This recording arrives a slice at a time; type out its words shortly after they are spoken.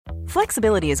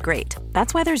Flexibility is great.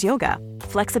 That's why there's yoga.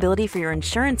 Flexibility for your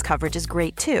insurance coverage is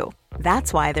great too.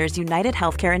 That's why there's United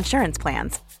Healthcare Insurance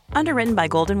Plans. Underwritten by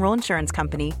Golden Rule Insurance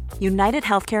Company, United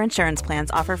Healthcare Insurance Plans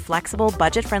offer flexible,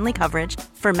 budget-friendly coverage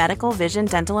for medical, vision,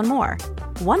 dental, and more.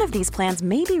 One of these plans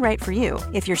may be right for you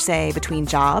if you're, say, between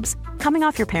jobs, coming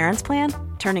off your parents' plan,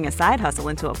 turning a side hustle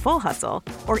into a full hustle,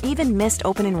 or even missed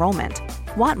open enrollment.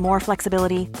 Want more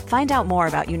flexibility? Find out more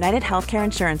about United Healthcare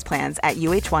Insurance Plans at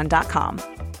uh1.com.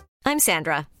 I'm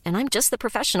Sandra, and I'm just the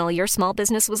professional your small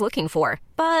business was looking for.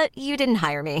 But you didn't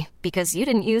hire me because you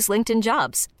didn't use LinkedIn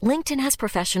Jobs. LinkedIn has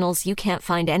professionals you can't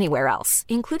find anywhere else,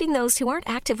 including those who aren't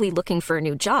actively looking for a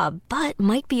new job, but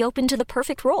might be open to the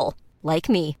perfect role, like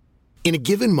me. In a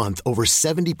given month, over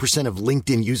 70% of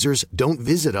LinkedIn users don't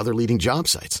visit other leading job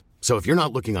sites. So if you're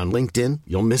not looking on LinkedIn,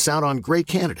 you'll miss out on great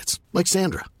candidates like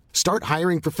Sandra. Start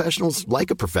hiring professionals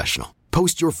like a professional.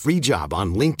 Post your free job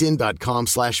on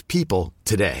linkedin.com/people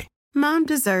today. Mom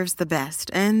deserves the best,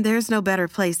 and there's no better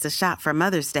place to shop for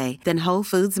Mother's Day than Whole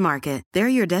Foods Market. They're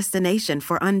your destination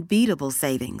for unbeatable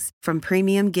savings, from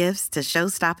premium gifts to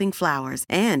show-stopping flowers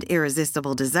and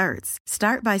irresistible desserts.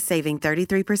 Start by saving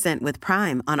 33% with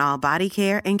Prime on all body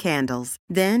care and candles.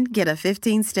 Then get a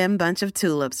 15-stem bunch of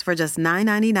tulips for just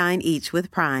 $9.99 each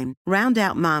with Prime. Round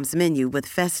out Mom's menu with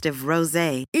festive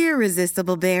rosé,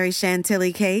 irresistible berry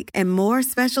chantilly cake, and more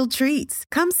special treats.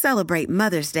 Come celebrate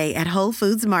Mother's Day at Whole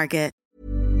Foods Market.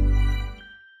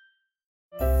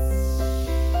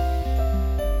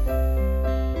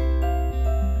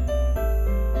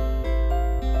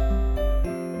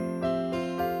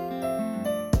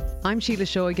 I'm Sheila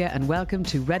Shoiga and welcome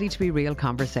to Ready to Be Real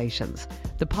Conversations,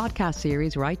 the podcast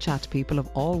series where I chat to people of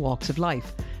all walks of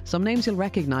life. Some names you'll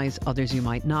recognise, others you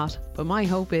might not, but my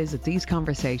hope is that these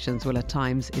conversations will at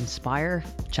times inspire,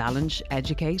 challenge,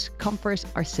 educate, comfort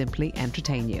or simply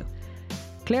entertain you.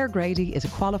 Claire Grady is a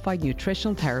qualified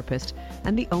nutritional therapist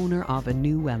and the owner of A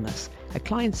New Wellness, a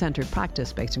client-centred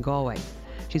practice based in Galway.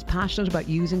 She's passionate about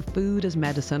using food as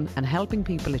medicine and helping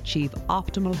people achieve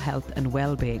optimal health and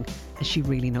well-being, as she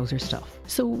really knows her stuff.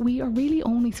 So we are really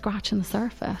only scratching the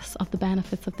surface of the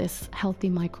benefits of this healthy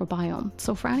microbiome.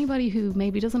 So for anybody who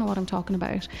maybe doesn't know what I'm talking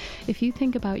about, if you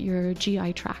think about your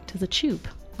GI tract as a tube,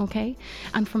 okay?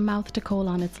 And from mouth to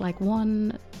colon, it's like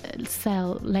one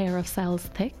layer of cells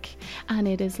thick, and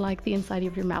it is like the inside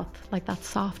of your mouth, like that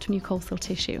soft mucosal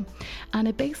tissue. And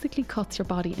it basically cuts your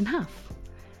body in half.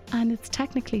 And it's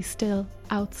technically still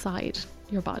outside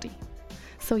your body.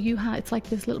 So it's like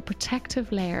this little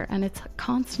protective layer, and it's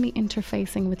constantly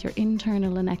interfacing with your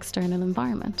internal and external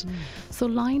environment. So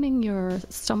lining your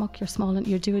stomach, your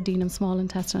duodenum, small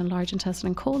intestine and large intestine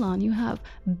and colon, you have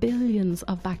billions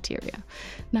of bacteria.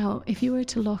 Now, if you were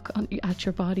to look at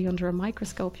your body under a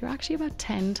microscope, you're actually about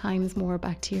 10 times more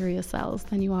bacteria cells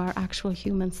than you are actual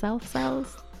human cell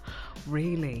cells.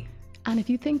 Really? And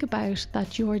if you think about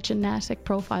that, your genetic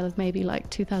profile is maybe like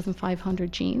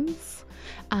 2,500 genes.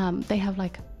 They have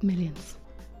like millions.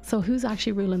 So who's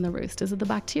actually ruling the roost? Is it the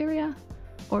bacteria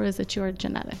or is it your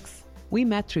genetics? We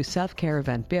met through Self-Care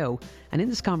Event Bio, and in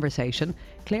this conversation,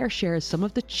 Claire shares some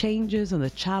of the changes and the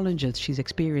challenges she's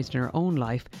experienced in her own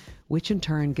life, which in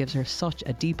turn gives her such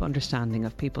a deep understanding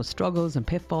of people's struggles and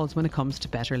pitfalls when it comes to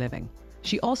better living.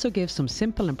 She also gives some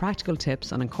simple and practical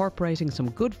tips on incorporating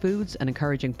some good foods and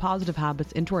encouraging positive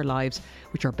habits into our lives,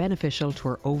 which are beneficial to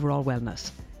our overall wellness.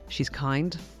 She's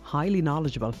kind, highly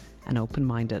knowledgeable and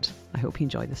open-minded. I hope you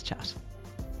enjoy this chat.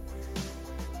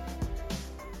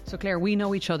 So Claire, we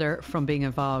know each other from being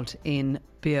involved in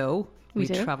Bio. We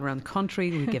travel around the country,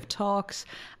 we give talks,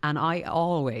 and I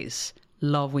always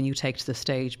love when you take to the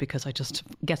stage because I just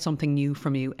get something new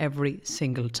from you every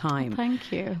single time.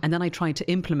 Thank you. And then I try to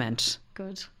implement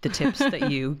the tips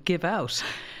that you give out.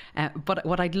 But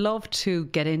what I'd love to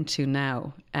get into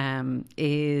now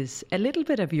is a little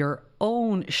bit of your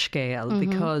own scale,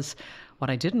 because what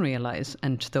I didn't realise,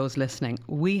 and to those listening,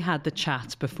 we had the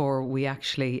chats before we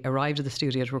actually arrived at the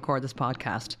studio to record this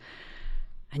podcast,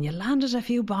 and you landed a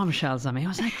few bombshells on me. I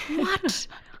was like, what?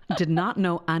 Did not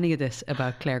know any of this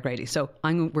about Claire Grady. So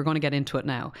we're going to get into it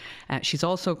now. She's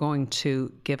also going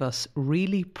to give us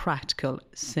really practical,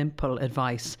 simple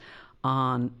advice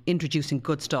on introducing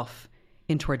good stuff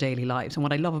into our daily lives. And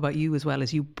what I love about you as well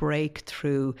is you break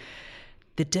through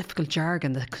the difficult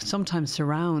jargon that sometimes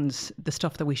surrounds the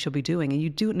stuff that we should be doing. And you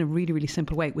do it in a really, really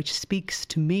simple way, which speaks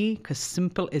to me because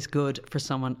simple is good for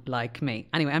someone like me.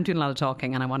 Anyway, I'm doing a lot of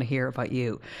talking and I want to hear about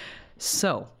you.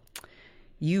 So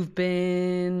You've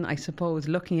been, I suppose,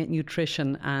 looking at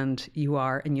nutrition, and you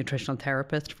are a nutritional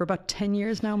therapist for about 10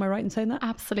 years now. Am I right in saying that?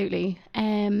 Absolutely.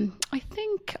 I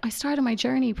think I started my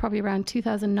journey probably around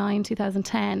 2009,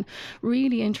 2010,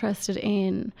 really interested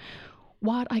in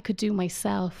what I could do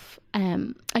myself.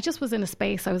 I just was in a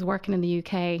space, I was working in the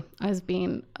UK. I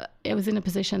was in a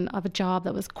position of a job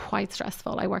that was quite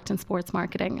stressful. I worked in sports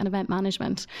marketing and event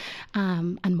management,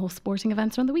 and most sporting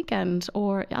events are on the weekend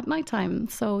or at night time.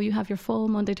 So you have your full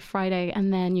Monday to Friday,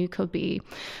 and then you could be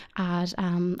at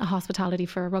a hospitality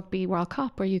for a Rugby World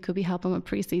Cup, or you could be helping with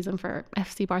pre-season for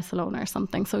FC Barcelona or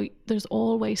something. So there's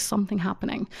always something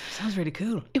happening. Sounds really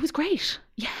cool. It was great.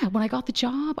 Yeah, when I got the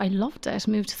job, I loved it.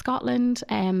 Moved to Scotland.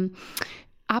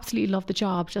 Absolutely loved the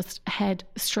job, just head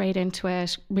straight into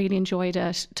it, really enjoyed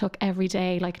it, took every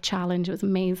day like a challenge. It was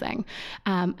amazing.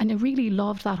 And I really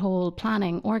loved that whole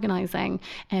planning, organising,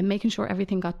 and making sure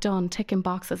everything got done, ticking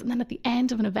boxes. And then at the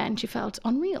end of an event, you felt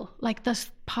unreal, like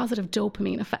this positive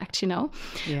dopamine effect, you know?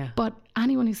 Yeah. But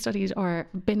anyone who studied or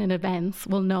been in events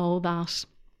will know that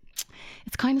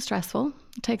it's kind of stressful.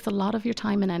 It takes a lot of your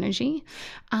time and energy,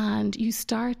 and you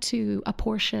start to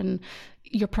apportion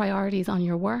your priorities on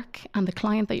your work and the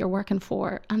client that you're working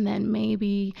for, and then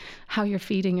maybe how you're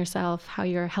feeding yourself, how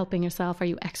you're helping yourself, are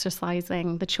you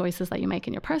exercising, the choices that you make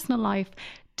in your personal life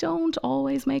don't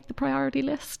always make the priority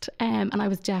list. And I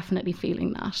was definitely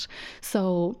feeling that.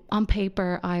 So on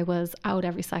paper, I was out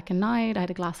every second night. I had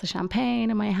a glass of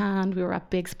champagne in my hand. We were at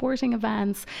big sporting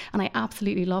events, and I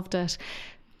absolutely loved it.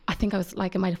 I think I was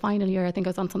like in my final year, I think I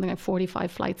was on something like 45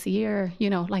 flights a year, you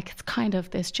know, like it's kind of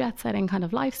this jet setting kind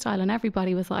of lifestyle, and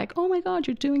everybody was like, oh my God,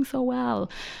 you're doing so well.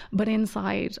 But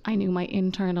inside, I knew my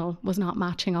internal was not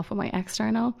matching up with my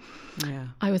external. Yeah.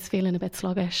 I was feeling a bit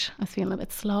sluggish. I was feeling a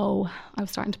bit slow. I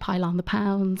was starting to pile on the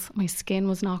pounds. My skin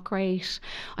was not great.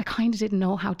 I kind of didn't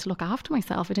know how to look after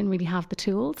myself. I didn't really have the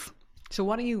tools. So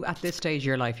what are you at this stage of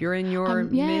your life? You're in your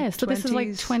mid-20s? So this is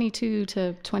like 22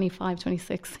 to 25,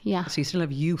 26. Yeah. So you still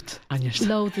have youth on your side.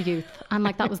 Loads of youth. And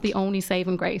like that was the only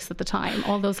saving grace at the time.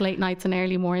 All those late nights and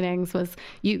early mornings was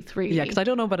youth, really. Yeah, because I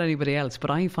don't know about anybody else, but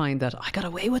I find that I got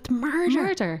away with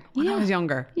murder when I was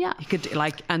younger. Yeah. You could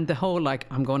and the whole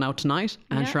I'm going out tonight,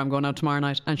 and sure I'm going out tomorrow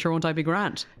night, and sure won't I be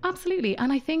grand? Absolutely.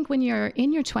 And I think when you're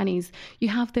in your 20s, you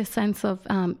have this sense of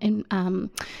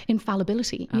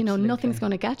infallibility. Absolutely. You know, nothing's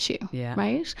going to get you,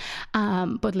 right?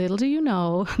 But little do you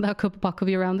know that what could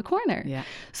be around the corner. Yeah.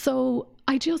 So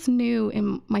I just knew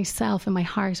in myself, in my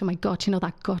heart, in my gut, you know,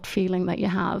 that gut feeling that you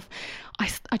have.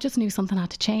 I just knew something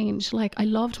had to change. Like, I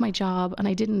loved my job and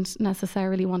I didn't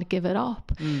necessarily want to give it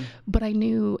up. But I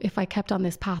knew if I kept on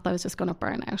this path, I was just going to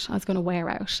burn out. I was going to wear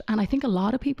out. And I think a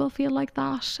lot of people feel like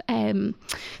that.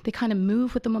 They kind of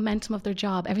move with the momentum of their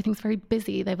job. Everything's very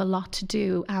busy. They have a lot to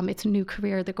do. It's a new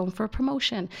career. They're going for a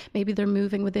promotion. Maybe they're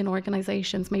moving within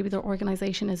organizations. Maybe their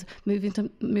organization is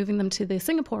moving them to the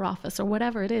Singapore office or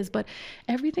whatever it is. But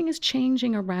everything is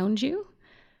changing around you.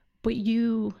 But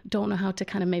you don't know how to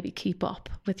kind of maybe keep up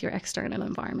with your external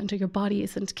environment, or your body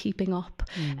isn't keeping up.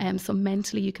 So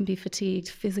mentally you can be fatigued,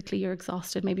 physically you're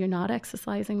exhausted, maybe you're not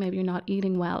exercising, maybe you're not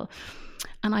eating well.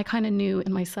 And I kind of knew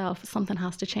in myself, something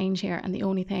has to change here, and the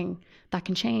only thing that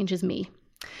can change is me.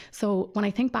 So when I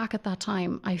think back at that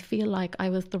time, I feel like I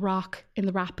was the rock in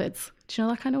the rapids. Do you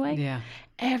know that kind of way? Yeah.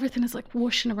 Everything is like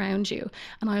whooshing around you.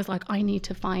 And I was like, I need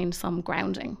to find some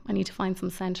grounding. I need to find some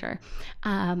center.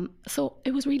 So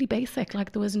it was really basic.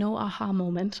 Like, there was no aha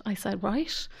moment. I said,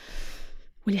 right,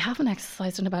 well, you haven't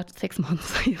exercised in about 6 months,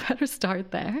 so you better start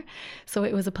there. So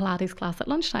it was a Pilates class at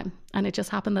lunchtime, and it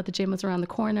just happened that the gym was around the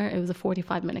corner. It was a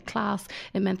 45-minute class.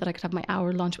 It meant that I could have my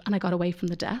hour lunch, and I got away from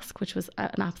the desk, which was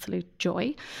an absolute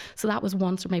joy. So that was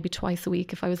once or maybe twice a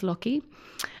week if I was lucky.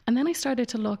 And then I started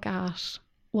to look at,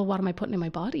 well, what am I putting in my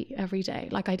body every day?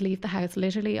 Like, I'd leave the house,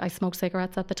 literally, I smoked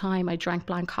cigarettes at the time. I drank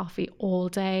black coffee all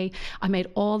day. I made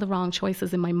all the wrong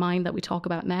choices in my mind that we talk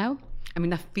about now. I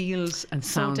mean, that feels and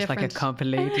sounds so like a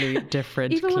completely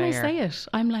different Even Claire. when I say it,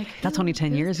 I'm like... That's only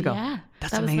 10 years ago. Yeah.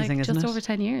 That's that amazing, was like isn't just it? over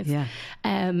 10 years. Yeah.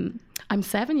 I'm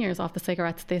 7 years off the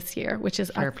cigarettes this year, which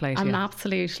is Fair play to an you.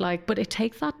 absolute, like, but it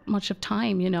takes that much of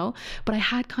time, you know. But I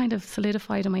had kind of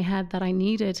solidified in my head that I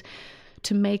needed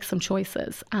to make some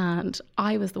choices, and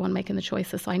I was the one making the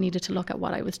choices, so I needed to look at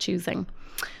what I was choosing.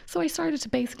 So I started to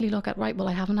basically look at, right, well,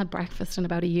 I haven't had breakfast in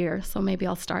about a year, so maybe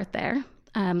I'll start there.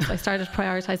 So I started to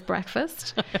prioritise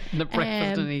breakfast. The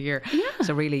breakfast in a year. Yeah.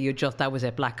 So really that was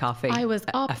it, black coffee. I was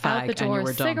up, out the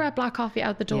door, cigarette, black coffee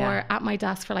out the door, at my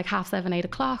desk for like 7:30, 8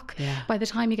 o'clock. Yeah. By the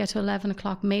time you get to 11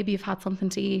 o'clock, maybe you've had something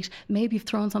to eat. Maybe you've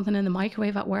thrown something in the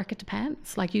microwave at work. It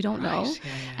depends. Like, you don't know.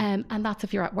 And that's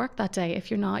if you're at work that day. If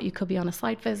you're not, you could be on a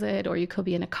site visit, or you could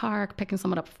be in a car picking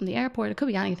someone up from the airport. It could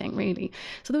be anything, really.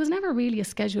 So there was never really a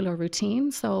schedule or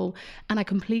routine. So, and I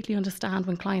completely understand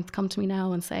when clients come to me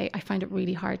now and say, I find it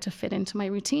really hard to fit into my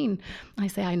routine. And I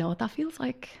say, I know what that feels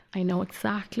like. I know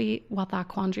exactly what that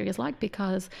quandary is like,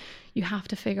 because you have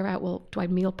to figure out, well, do I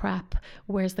meal prep?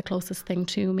 Where's the closest thing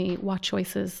to me? What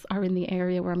choices are in the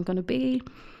area where I'm going to be?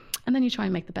 And then you try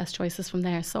and make the best choices from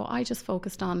there. So I just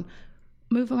focused on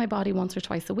moving my body once or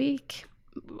twice a week.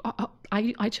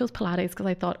 I chose Pilates because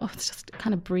I thought, it's just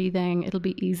kind of breathing. It'll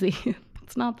be easy.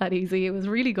 It's not that easy. It was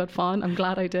really good fun. I'm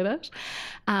glad I did it.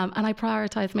 And I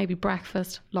prioritized maybe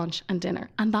breakfast, lunch and dinner.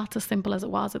 And that's as simple as it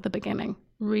was at the beginning.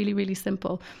 Really, really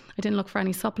simple. I didn't look for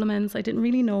any supplements. I didn't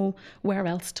really know where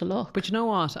else to look. But you know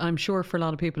what? I'm sure for a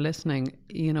lot of people listening,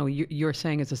 you're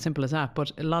saying it's as simple as that,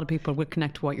 but a lot of people will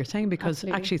connect to what you're saying, because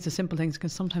actually it's the simple things can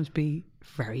sometimes be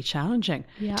very challenging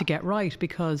to get right,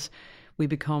 because we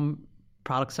become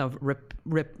products of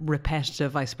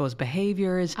repetitive, I suppose,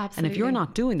 behaviours. Absolutely. And if you're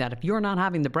not doing that, if you're not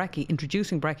having the brekkie,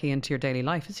 introducing brekkie into your daily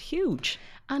life is huge.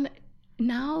 And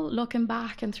now looking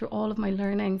back and through all of my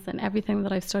learnings and everything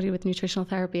that I've studied with nutritional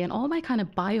therapy and all my kind of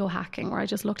biohacking, where I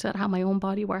just looked at how my own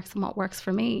body works and what works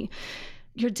for me,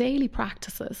 your daily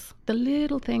practices, the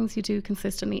little things you do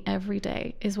consistently every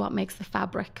day, is what makes the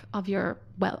fabric of your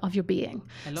being.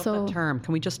 I love that term.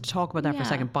 Can we just talk about that for a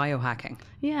second? Biohacking.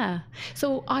 Yeah.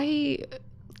 So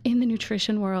in the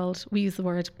nutrition world, we use the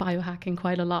word biohacking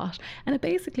quite a lot. And it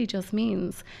basically just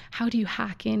means, how do you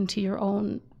hack into your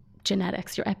own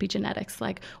genetics, your epigenetics?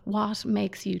 Like, what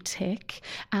makes you tick?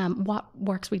 What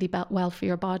works really well for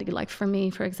your body? Like for me,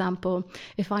 for example,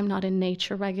 if I'm not in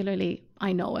nature regularly,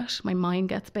 I know it. My mind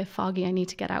gets a bit foggy. I need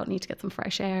to get out, need to get some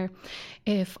fresh air.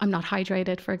 If I'm not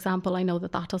hydrated, for example, I know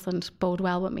that doesn't bode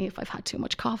well with me if I've had too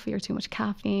much coffee or too much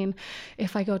caffeine.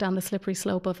 If I go down the slippery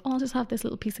slope of, I'll just have this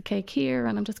little piece of cake here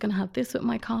and I'm just going to have this with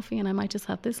my coffee and I might just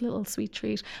have this little sweet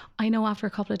treat, I know after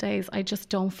a couple of days I just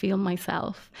don't feel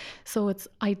myself. So it's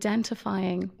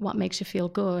identifying what makes you feel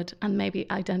good and maybe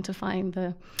identifying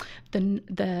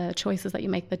the choices that you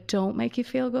make that don't make you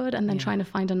feel good, and then trying to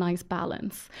find a nice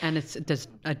balance. And there's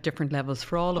at different levels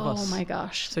for all of us. Oh my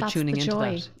gosh. So that's tuning the into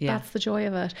joy. that. Yeah. That's the joy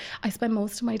of it. I spend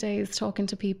most of my days talking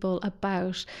to people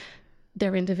about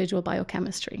their individual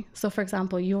biochemistry. So for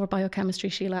example, your biochemistry,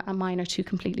 Sheila, and mine are two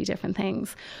completely different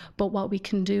things. But what we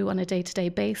can do on a day-to-day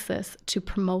basis to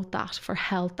promote that for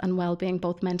health and well-being,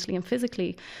 both mentally and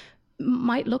physically,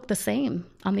 might look the same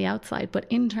on the outside, but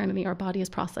internally our body is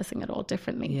processing it all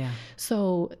differently. Yeah.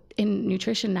 So in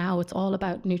nutrition now, it's all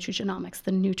about nutrigenomics,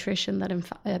 the nutrition that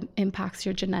impacts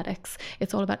your genetics.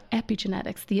 It's all about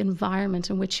epigenetics, the environment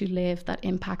in which you live that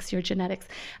impacts your genetics.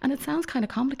 And it sounds kind of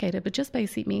complicated, but just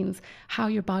basically means how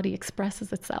your body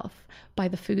expresses itself by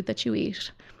the food that you eat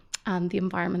and the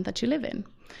environment that you live in.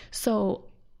 So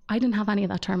I didn't have any of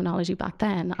that terminology back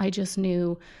then. I just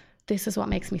knew this is what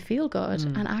makes me feel good.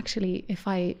 And actually, if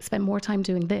I spend more time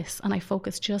doing this and I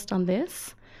focus just on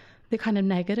this, the kind of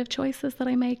negative choices that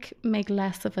I make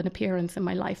less of an appearance in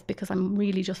my life, because I'm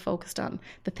really just focused on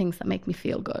the things that make me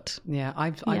feel good. Yeah,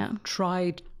 I've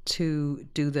tried to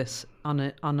do this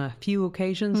on a few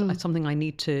occasions. Something I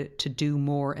need to do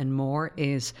more and more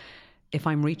is, if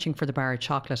I'm reaching for the bar of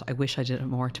chocolate, I wish I did it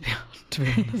more, to be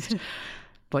honest.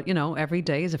 But every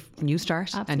day is a new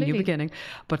start. Absolutely. And a new beginning.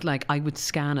 But like, I would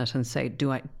scan it and say,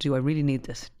 do I really need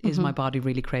this? Is my body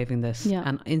really craving this? Yeah.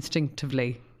 And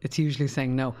instinctively, it's usually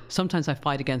saying no. Sometimes I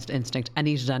fight against instinct and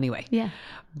eat it anyway. Yeah.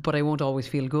 But I won't always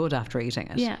feel good after eating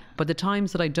it. Yeah. But the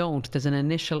times that I don't, there's an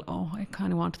initial, I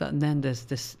kind of want that. And then there's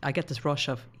this, I get this rush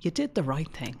of, you did the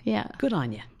right thing. Yeah. Good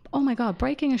on you. Oh my God,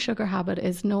 breaking a sugar habit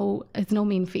is no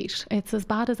mean feat. It's as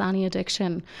bad as any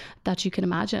addiction that you can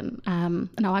imagine.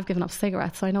 Now I've given up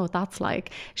cigarettes, so I know what that's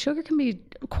like. Sugar can be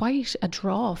quite a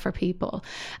draw for people.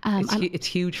 It's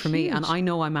huge for me, and I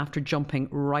know I'm after jumping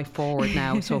right forward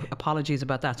now, so apologies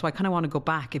about that. So I kind of want to go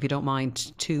back, if you don't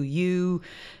mind, to you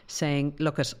saying,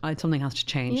 look, something has to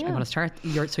change. Yeah. I'm going to start.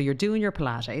 So you're doing your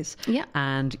Pilates,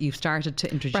 and you've started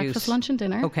to introduce breakfast, lunch and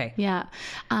dinner. Okay. Yeah.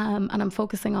 And I'm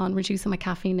focusing on reducing my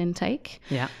caffeine intake.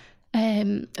 Yeah.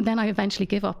 Then I eventually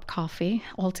give up coffee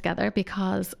altogether,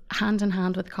 because hand in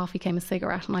hand with coffee came a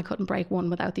cigarette, and I couldn't break one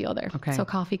without the other. Okay. So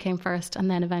coffee came first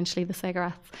and then eventually the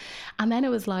cigarettes. And then it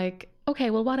was like, okay,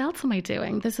 well, what else am I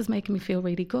doing? This is making me feel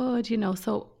really good, you know.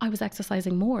 So I was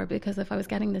exercising more, because if I was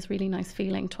getting this really nice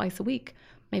feeling twice a week,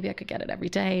 maybe I could get it every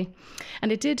day.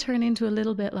 And it did turn into a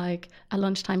little bit like a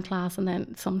lunchtime class, and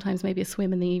then sometimes maybe a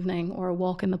swim in the evening or a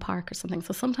walk in the park or something.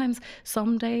 So sometimes,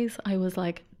 some days I was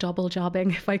like double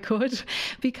jobbing if I could,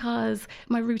 because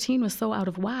my routine was so out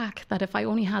of whack that if I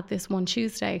only had this one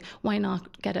Tuesday, why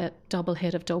not get a double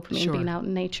hit of dopamine being out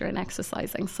in nature and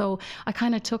exercising? So I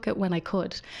kind of took it when I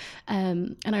could.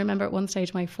 And I remember at one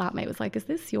stage my flatmate was like, is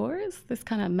this yours? This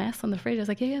kind of mess on the fridge? I was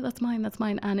like, yeah, that's mine.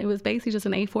 And it was basically just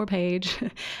an A4 page.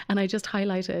 And I just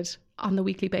highlighted on the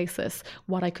weekly basis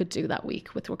what I could do that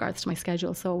week with regards to my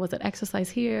schedule. So was it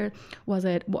exercise here? Was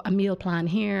it a meal plan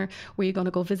here? Were you going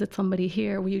to go visit somebody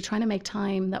here? Were you trying to make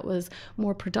time that was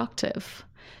more productive,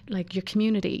 like your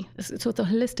community? So it's a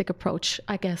holistic approach,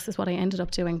 I guess, is what I ended up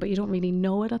doing, but you don't really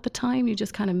know it at the time. You're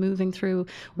just kind of moving through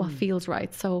what feels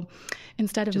right. So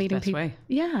instead of meeting people,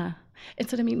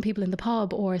 instead of meeting people in the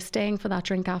pub or staying for that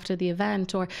drink after the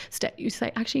event, or you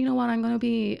say, actually, you know what,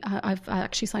 I've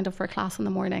actually signed up for a class in the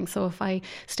morning, so if I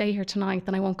stay here tonight,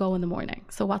 then I won't go in the morning.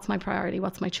 So what's my priority?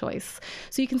 What's my choice?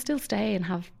 So you can still stay and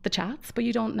have the chats, but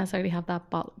you don't necessarily have that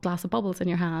glass of bubbles in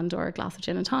your hand or a glass of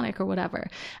gin and tonic or whatever.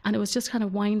 And it was just kind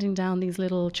of winding down these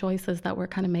little choices that were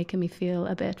kind of making me feel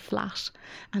a bit flat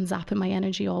and zapping my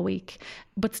energy all week,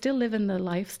 but still living the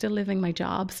life, still living my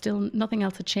job, still nothing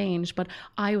else had changed, but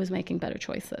I was making better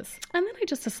choices. And then I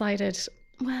just decided,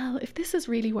 well, if this is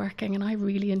really working and I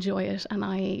really enjoy it, and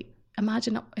I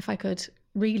imagine if I could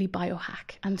really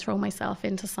biohack and throw myself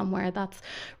into somewhere that's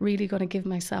really going to give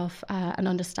myself an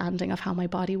understanding of how my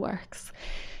body works.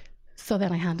 So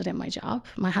then I handed in my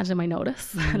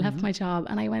notice. I left my job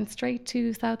and I went straight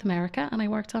to South America, and I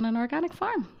worked on an organic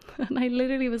farm. And I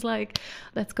literally was like,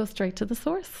 let's go straight to the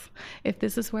source. If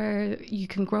this is where you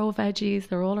can grow veggies,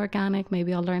 they're all organic,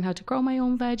 maybe I'll learn how to grow my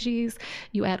own veggies.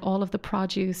 You ate all of the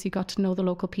produce, you got to know the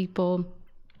local people.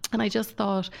 And I just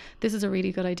thought, this is a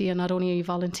really good idea. Not only are you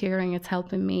volunteering, it's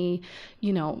helping me,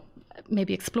 you know,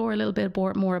 maybe explore a little bit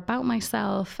more about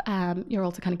myself. You're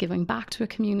also kind of giving back to a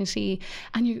community.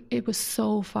 And it was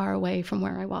so far away from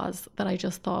where I was that I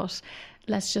just thought,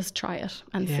 let's just try it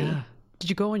and see. Did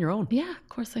you go on your own? Yeah, of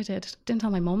course I did. Didn't tell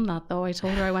my mum that though. I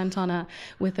told her I went on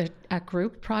with a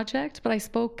group project, but I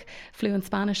spoke fluent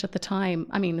Spanish at the time.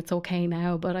 I mean, it's okay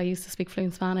now, but I used to speak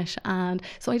fluent Spanish, and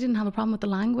so I didn't have a problem with the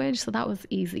language, so that was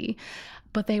easy.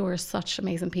 But they were such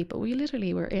amazing people. We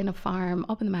literally were in a farm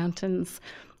up in the mountains,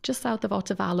 just south of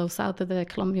Otavalo, south of the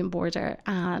Colombian border.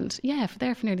 And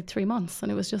there for nearly 3 months.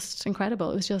 And it was just incredible.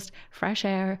 It was just fresh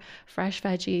air, fresh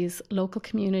veggies, local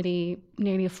community,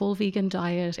 nearly a full vegan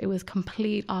diet. It was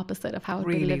complete opposite of how I've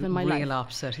been living my life. Real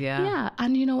opposite, yeah. Yeah.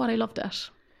 And you know what? I loved it.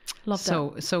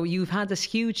 So you've had this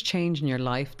huge change in your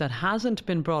life that hasn't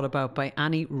been brought about by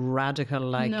any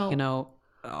radical, you know,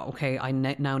 okay, I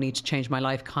now need to change my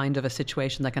life kind of a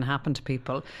situation that can happen to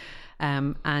people.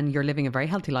 And you're living a very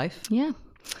healthy life. Yeah.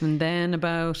 And then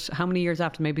about how many years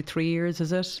after? Maybe 3 years,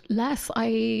 is it? Less.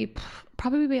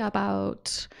 Probably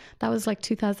about, that was like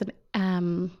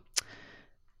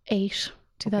 2008,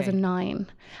 2009. Okay.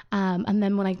 And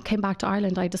then when I came back to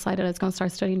Ireland, I decided I was going to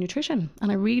start studying nutrition.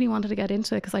 And I really wanted to get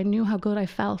into it because I knew how good I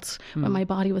felt when my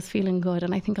body was feeling good.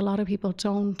 And I think a lot of people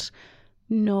don't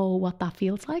know what that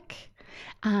feels like.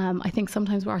 I think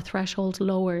sometimes our threshold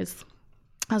lowers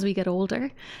as we get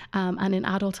older, and in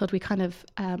adulthood we kind of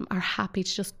are happy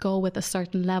to just go with a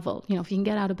certain level. You know, if you can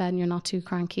get out of bed and you're not too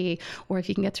cranky, or if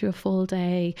you can get through a full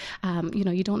day, you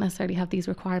know, you don't necessarily have these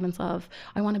requirements of,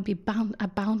 I want to be a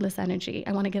boundless energy,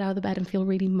 I want to get out of the bed and feel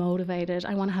really motivated,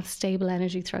 I want to have stable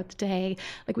energy throughout the day.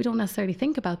 Like, we don't necessarily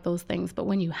think about those things, but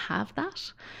when you have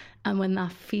that, and when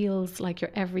that feels like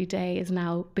your everyday is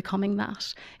now becoming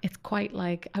that, it's quite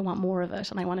like, I want more of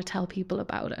it and I want to tell people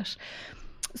about it.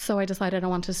 So I decided I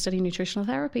wanted to study nutritional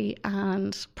therapy,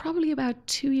 and probably about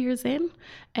 2 years in,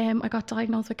 I got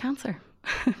diagnosed with cancer,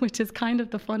 which is kind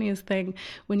of the funniest thing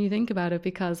when you think about it,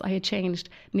 because I had changed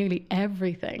nearly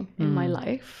everything in my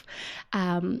life.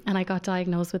 And I got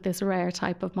diagnosed with this rare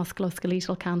type of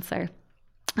musculoskeletal cancer.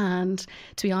 And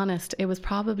to be honest, it was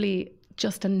probably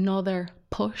just another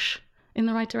push in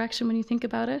the right direction when you think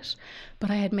about it.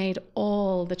 But I had made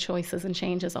all the choices and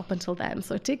changes up until then.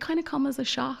 So it did kind of come as a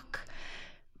shock.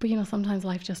 But, you know, sometimes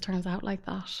life just turns out like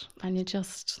that, and it's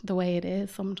just the way it is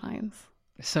sometimes.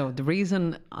 So the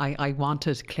reason I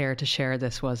wanted Claire to share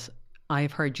this was,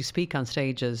 I've heard you speak on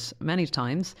stages many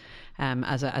times,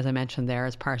 as I mentioned there,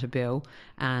 as part of BIO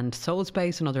and Soul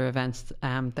Space and other events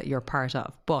that you're part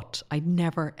of. But I'd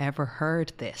never, ever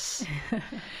heard this.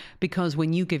 Because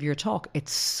when you give your talk,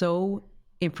 it's so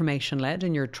information led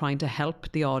and you're trying to help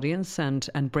the audience and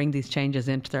bring these changes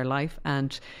into their life,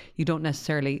 and you don't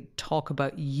necessarily talk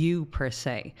about you per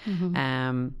se.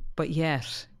 But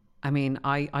yet, I mean,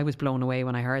 I was blown away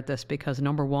when I heard this, because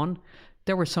number one,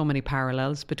 there were so many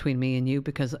parallels between me and you,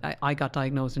 because I got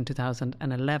diagnosed in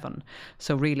 2011.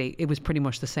 So really, it was pretty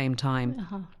much the same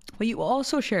time. What you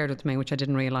also shared with me, which I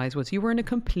didn't realise, was you were in a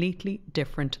completely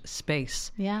different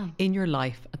space in your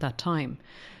life at that time.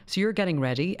 So you're getting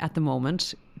ready at the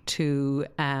moment to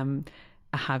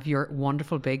have your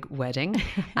wonderful big wedding,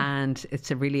 and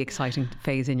it's a really exciting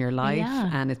phase in your life,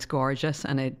 and it's gorgeous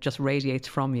and it just radiates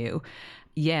from you.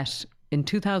 Yet in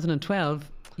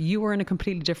 2012, you were in a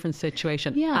completely different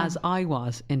situation, as I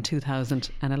was in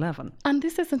 2011. And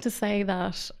this isn't to say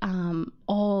that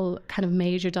all kind of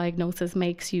major diagnosis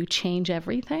makes you change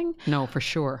everything. No, for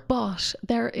sure. But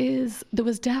there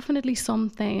was definitely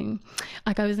something,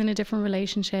 like I was in a different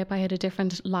relationship, I had a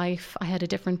different life, I had a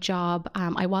different job,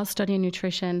 I was studying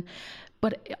nutrition.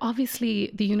 But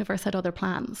obviously the universe had other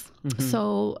plans.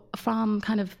 So from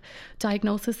kind of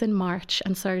diagnosis in March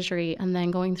and surgery, and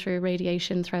then going through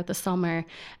radiation throughout the summer,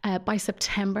 by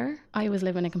September, I was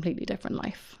living a completely different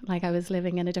life. Like I was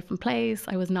living in a different place.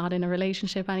 I was not in a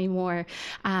relationship anymore.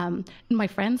 My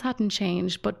friends hadn't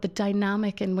changed, but the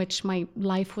dynamic in which my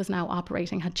life was now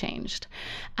operating had changed.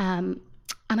 And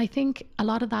I think a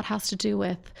lot of that has to do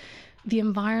with the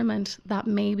environment that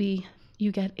maybe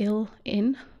you get ill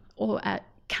in, or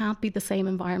can't be the same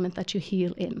environment that you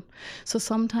heal in. So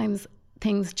sometimes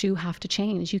things do have to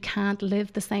change. You can't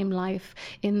live the same life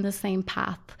in the same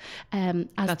path.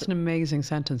 That's an amazing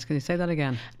sentence. Can you say that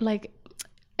again?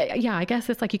 I guess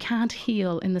it's like you can't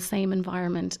heal in the same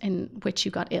environment in which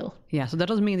you got ill. Yeah, so that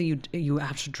doesn't mean that you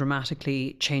have to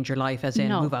dramatically change your life, as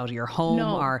in move out of your home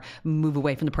or move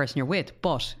away from the person you're with,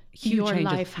 but huge changes.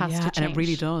 Your life has to change. And it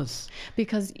really does.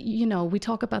 Because, we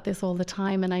talk about this all the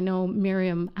time, and I know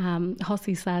Miriam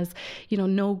Hussey says,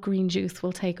 no green juice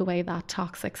will take away that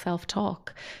toxic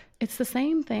self-talk. It's the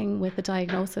same thing with the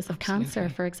diagnosis of cancer,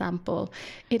 for example.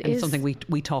 It's something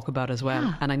we talk about as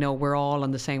well. And I know we're all on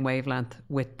the same wavelength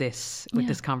with this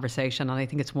conversation. And I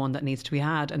think it's one that needs to be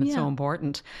had, and it's so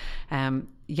important.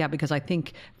 Because I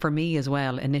think for me as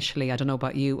well, initially, I don't know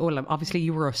about you, obviously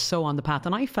you were so on the path.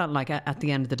 And I felt like at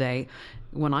the end of the day,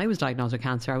 when I was diagnosed with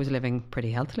cancer, I was living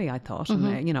pretty healthily, I thought. And,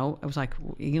 I was like,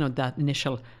 that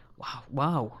initial,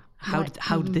 wow, how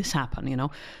did this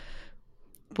happen,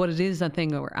 But it is that thing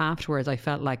where afterwards I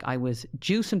felt like I was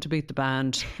juicing to beat the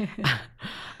band and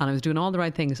I was doing all the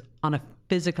right things on a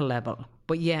physical level.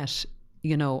 But yet,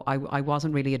 I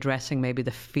wasn't really addressing maybe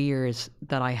the fears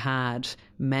that I had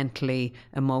mentally,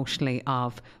 emotionally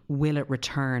of, will it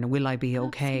return? Will I be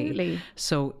okay? Absolutely.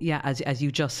 So as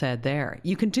you just said there,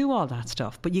 you can do all that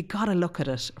stuff, but you got to look at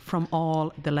it from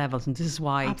all the levels. And this is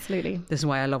why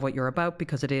I love what you're about,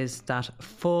 because it is that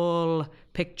full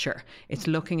picture. It's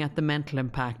looking at the mental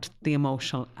impact, the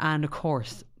emotional, and of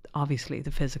course, obviously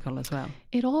the physical as well.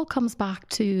 It all comes back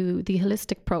to the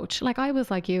holistic approach. Like I was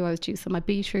like you, I was juicing my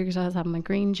beetroot, I was having my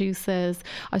green juices,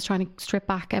 I was trying to strip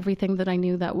back everything that I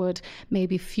knew that would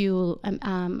maybe fuel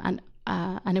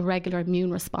an irregular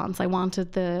immune response. I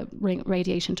wanted the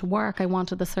radiation to work, I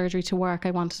wanted the surgery to work,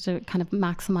 I wanted to kind of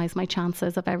maximize my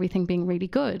chances of everything being really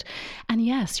good. And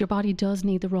yes, your body does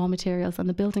need the raw materials and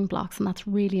the building blocks, and that's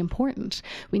really important.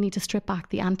 We need to strip back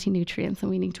the anti-nutrients, and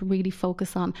we need to really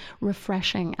focus on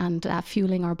refreshing and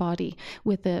fueling our body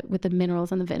with the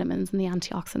minerals and the vitamins and the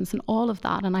antioxidants and all of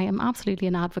that. And I am absolutely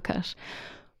an advocate.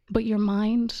 But your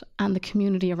mind and the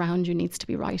community around you needs to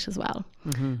be right as well.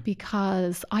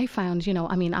 Because I found,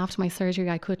 after my surgery,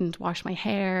 I couldn't wash my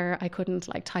hair. I couldn't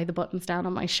tie the buttons down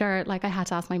on my shirt. I had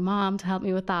to ask my mom to help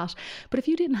me with that. But if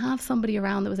you didn't have somebody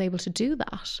around that was able to do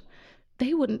that,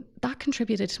 that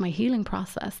contributed to my healing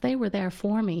process. They were there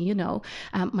for me,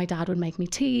 my dad would make me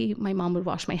tea, my mom would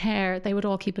wash my hair, they would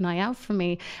all keep an eye out for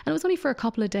me. And it was only for a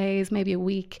couple of days, maybe a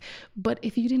week. But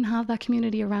if you didn't have that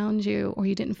community around you, or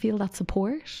you didn't feel that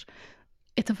support,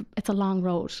 it's a long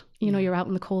road. You're out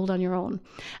in the cold on your own.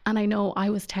 And I know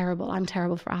I was terrible. I'm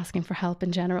terrible for asking for help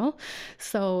in general.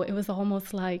 So it was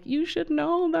almost like, you should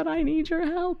know that I need your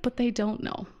help, but they don't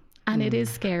know. And it is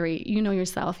scary. You know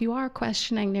yourself. You are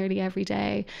questioning nearly every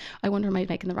day. I wonder, am I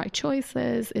making the right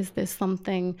choices? Is there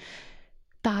something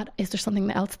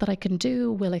else that I can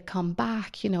do? Will it come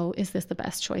back? Is this the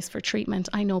best choice for treatment?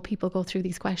 I know people go through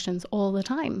these questions all the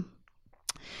time.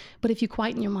 But if you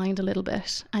quieten your mind a little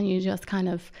bit and you just kind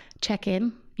of check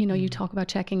in, you talk about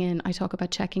checking in, I talk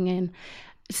about checking in,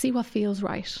 see what feels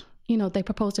right. they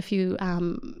proposed a few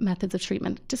methods of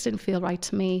treatment. It just didn't feel right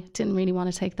to me. Didn't really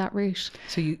want to take that route.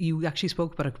 So you actually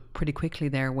spoke about it pretty quickly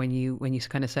there when you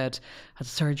kind of said had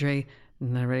surgery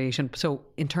and the radiation. So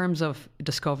in terms of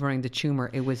discovering the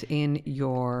tumour, it was in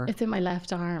your... It's in my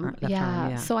left arm. Left arm,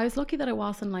 yeah. So I was lucky that it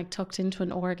wasn't like tucked into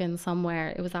an organ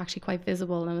somewhere. It was actually quite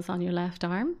visible and it was on your left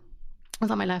arm. It was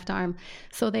on my left arm.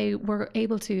 So they were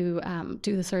able to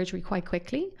do the surgery quite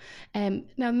quickly.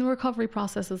 Now in the recovery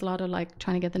process is a lot of like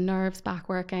trying to get the nerves back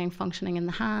working, functioning in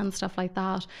the hand, stuff like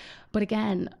that. But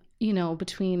again,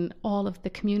 between all of the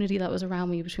community that was around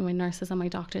me, between my nurses and my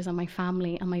doctors and my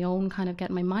family and my own kind of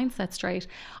getting my mindset straight,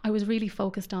 I was really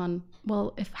focused on,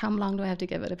 well, how long do I have to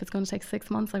give it? If it's going to take 6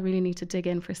 months, I really need to dig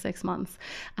in for 6 months.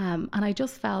 And I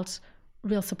just felt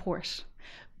real support.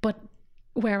 But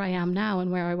where I am now and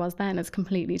where I was then is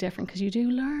completely different, because you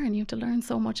have to learn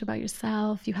so much about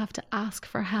yourself. You have to ask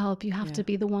for help. You have to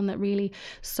be the one that really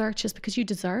searches, because you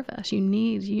deserve it. You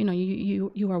need,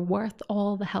 you are worth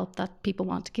all the help that people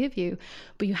want to give you,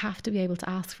 but you have to be able to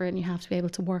ask for it, and you have to be able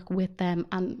to work with them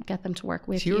and get them to work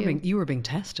with you. You were being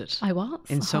tested. I was.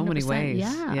 In so many ways.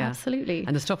 Yeah, absolutely.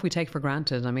 And the stuff we take for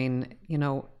granted, I mean,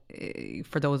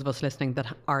 for those of us listening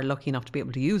that are lucky enough to be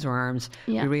able to use our arms,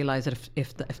 we realise that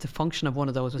if the function of one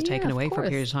of those was taken away for a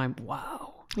period of time, wow.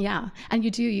 Yeah, and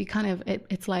you kind of,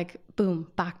 it's like,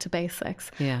 boom, back to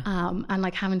basics. Yeah. And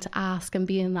like having to ask and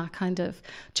be in that kind of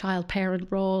child-parent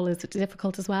role is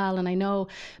difficult as well. And I know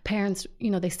parents,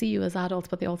 they see you as adults,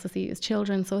 but they also see you as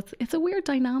children. So it's a weird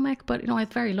dynamic, but I'm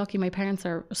very lucky. My parents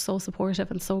are so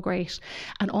supportive and so great.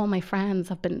 And all my friends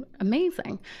have been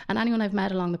amazing. And anyone I've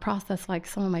met along the process, like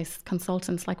some of my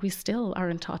consultants, like we still are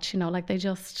in touch, like they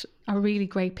just are really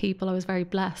great people. I was very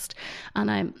blessed.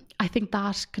 And I think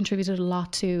that contributed a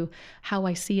lot to how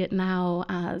I see it now,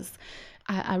 as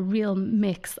a real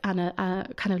mix and a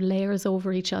kind of layers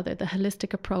over each other, the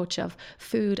holistic approach of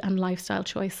food and lifestyle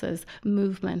choices,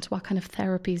 movement, what kind of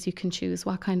therapies you can choose,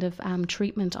 what kind of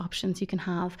treatment options you can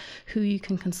have, who you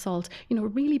can consult,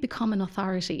 really become an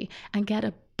authority and get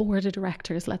a board of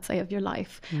directors, let's say, of your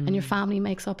life. And your family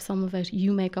makes up some of it,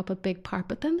 you make up a big part,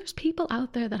 but then there's people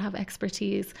out there that have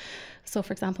expertise. So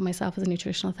for example, myself as a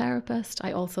nutritional therapist,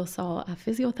 I also saw a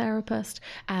physiotherapist,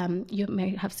 you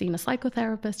may have seen a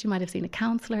psychotherapist, you might have seen a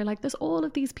counsellor. Like there's all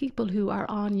of these people who are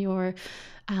on your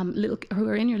who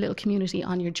are in your little community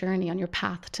on your journey, on your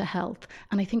path to health.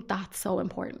 And I think that's so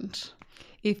important.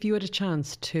 If you had a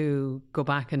chance to go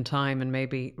back in time and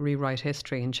maybe rewrite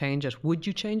history and change it, would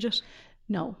you change it?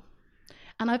 No.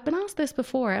 And I've been asked this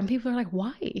before and people are like,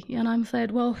 why? And I'm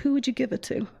said, well, who would you give it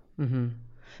to? Mm-hmm.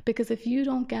 Because if you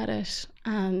don't get it,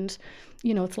 and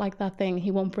it's like that thing,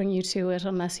 he won't bring you to it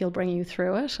unless he'll bring you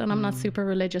through it. And I'm not super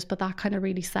religious, but that kind of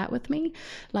really sat with me.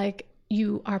 Like,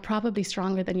 you are probably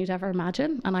stronger than you'd ever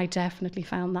imagine. And I definitely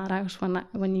found that out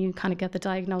when you kind of get the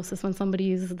diagnosis, when somebody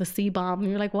uses the C-bomb and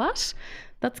you're like, what?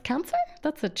 That's cancer?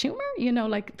 That's a tumor?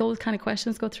 Like those kind of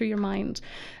questions go through your mind.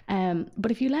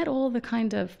 But if you let all the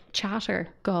kind of chatter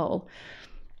go,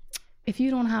 if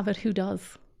you don't have it, who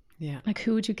does? Yeah. Like,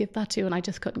 who would you give that to? And I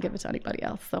just couldn't give it to anybody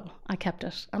else. So I kept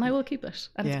it and I will keep it.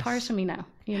 And it's part of me now,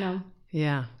 Yeah.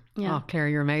 Yeah. Oh, Claire,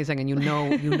 you're amazing,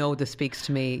 and this speaks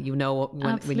to me.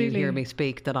 When you hear me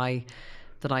speak that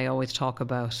I always talk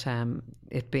about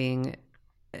it being.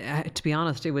 To be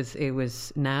honest, it was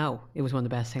one of the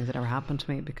best things that ever happened to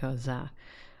me because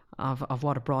of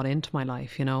what it brought into my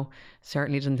life.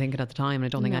 Certainly didn't think it at the time, and I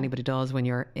don't think anybody does when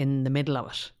you're in the middle of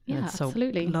it. Yeah, and it's so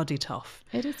absolutely. bloody tough.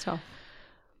 It is tough.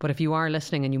 But if you are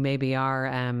listening and you maybe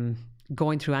are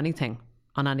going through anything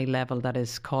on any level that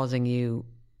is causing you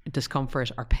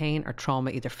discomfort or pain or trauma,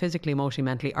 either physically, emotionally,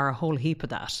 mentally, or a whole heap of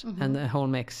that, and the whole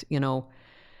mix,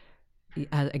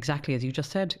 exactly as you just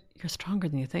said, you're stronger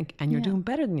than you think, and you're doing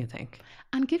better than you think.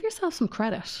 And give yourself some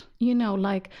credit,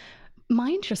 like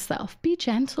mind yourself, be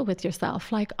gentle with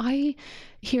yourself. Like, I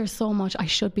hear so much, I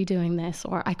should be doing this,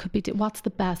 or I could be what's the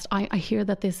best, I hear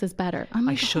that this is better. I'm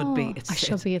like, I should be. It's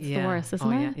the worst,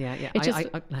 isn't it? Yeah.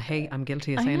 I'm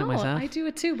guilty of saying it myself. I do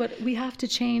it too, but we have to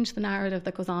change the narrative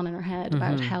that goes on in our head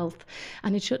about health,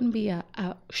 and it shouldn't be a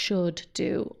should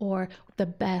do or the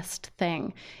best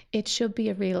thing. It should be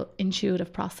a real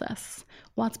intuitive process.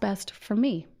 What's best for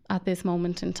me at this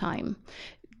moment in time?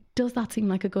 Does that seem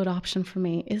like a good option for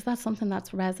me? Is that something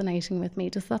that's resonating with me?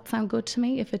 Does that sound good to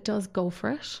me? If it does, go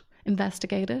for it.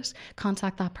 Investigate it.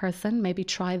 Contact that person. Maybe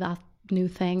try that new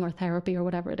thing or therapy or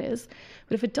whatever it is.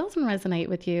 But if it doesn't resonate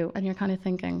with you and you're kind of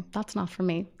thinking, that's not for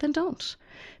me, then don't.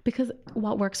 Because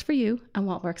what works for you and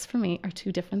what works for me are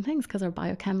two different things, because we're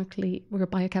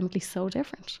biochemically so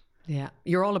different. Yeah.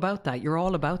 You're all about that. You're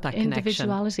all about that connection.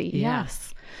 Individuality,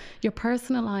 yes. Your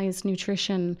personalized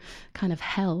nutrition kind of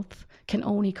health can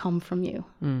only come from you,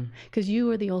 because you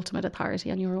are the ultimate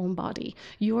authority on your own body.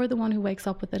 You're the one who wakes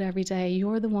up with it every day.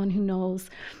 You're the one who knows,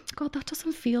 God, that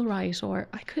doesn't feel right, or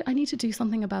I need to do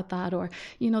something about that, or,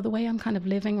 you know, the way I'm kind of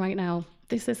living right now,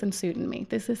 this isn't suiting me.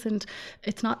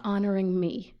 It's not honoring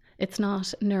me. It's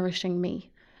not nourishing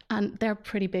me. And they're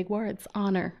pretty big words,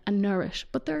 honor and nourish,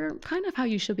 but they're kind of how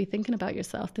you should be thinking about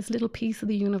yourself. This little piece of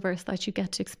the universe that you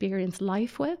get to experience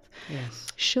life with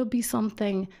should be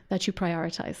something that you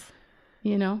prioritize,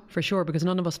 you know? For sure, because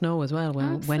none of us know as well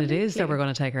when it is that we're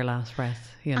going to take our last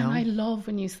breath, you know? And I love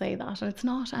when you say that. And it's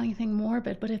not anything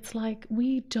morbid, but it's like,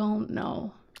 we don't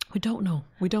know. We don't know.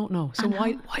 So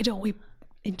why don't we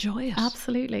enjoy it?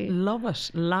 Absolutely. Love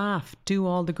it. Laugh. Do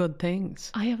all the good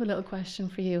things. I have a little question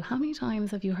for you. How many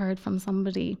times have you heard from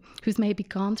somebody who's maybe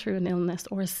gone through an illness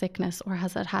or a sickness or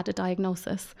has had a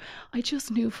diagnosis? I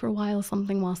just knew for a while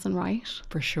something wasn't right.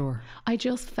 For sure. I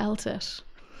just felt it.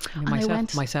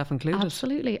 Myself included.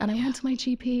 Absolutely. And I went to my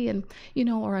GP and, you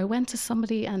know, or I went to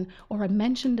somebody or I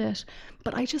mentioned it,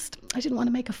 but I didn't want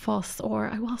to make a fuss, or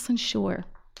I wasn't sure.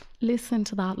 Listen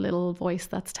to that little voice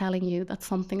that's telling you that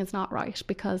something is not right,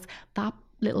 because that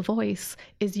little voice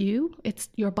is you. It's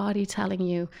your body telling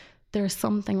you there's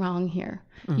something wrong here.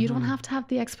 You don't have to have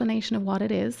the explanation of what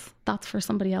it is. That's for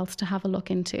somebody else to have a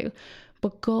look into.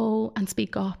 But go and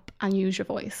speak up and use your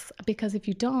voice, because if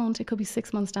you don't, it could be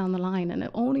 6 months down the line, and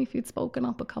only if you'd spoken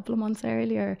up a couple of months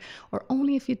earlier, or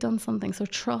only if you'd done something. So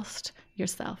trust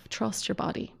yourself, trust your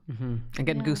body. I'm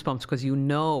getting goosebumps because you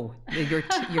know you're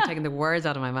taking the words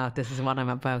out of my mouth. This is what I'm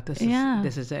about. This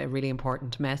is a really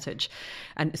important message,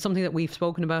 and something that we've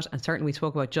spoken about, and certainly we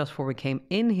spoke about just before we came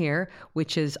in here,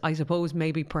 which is, I suppose,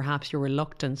 maybe perhaps your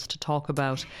reluctance to talk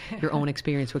about your own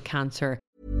experience with cancer.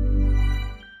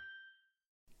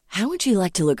 How would you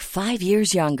like to look 5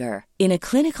 years younger? In a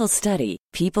clinical study,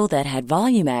 people that had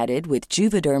volume added with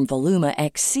Juvederm Voluma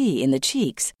XC in the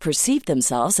cheeks perceived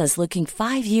themselves as looking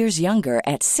 5 years younger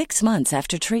at 6 months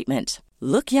after treatment.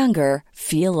 Look younger,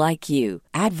 feel like you.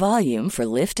 Add volume for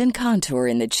lift and contour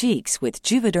in the cheeks with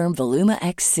Juvederm Voluma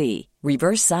XC.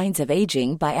 Reverse signs of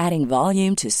aging by adding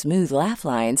volume to smooth laugh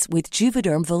lines with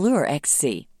Juvederm Volure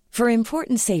XC. For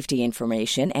important safety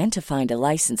information and to find a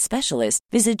licensed specialist,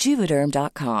 visit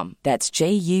Juvederm.com. That's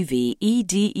JUVEDERM.com.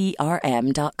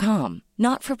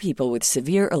 Not for people with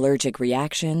severe allergic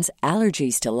reactions,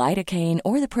 allergies to lidocaine,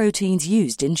 or the proteins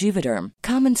used in Juvederm.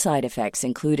 Common side effects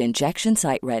include injection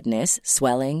site redness,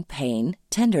 swelling, pain,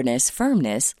 tenderness,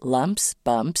 firmness, lumps,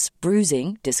 bumps,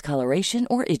 bruising, discoloration,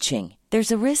 or itching.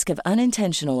 There's a risk of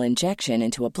unintentional injection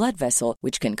into a blood vessel,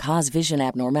 which can cause vision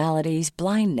abnormalities,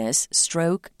 blindness,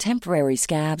 stroke, temporary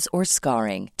scabs, or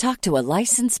scarring. Talk to a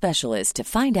licensed specialist to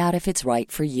find out if it's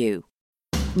right for you.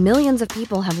 Millions of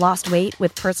people have lost weight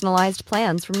with personalized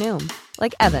plans from Noom.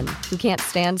 Like Evan, who can't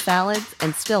stand salads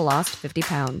and still lost 50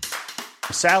 pounds.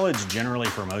 Salads generally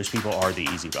for most people are the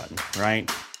easy button,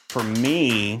 right? For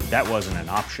me, that wasn't an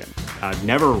option. I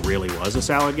never really was a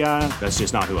salad guy. That's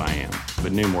just not who I am.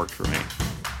 But Noom worked for me.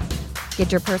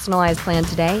 Get your personalized plan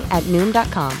today at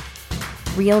Noom.com.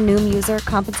 Real Noom user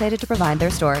compensated to provide their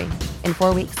story. In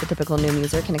 4 weeks, the typical Noom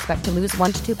user can expect to lose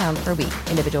 1 to 2 pounds per week.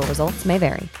 Individual results may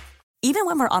vary. Even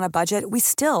when we're on a budget, we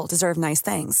still deserve nice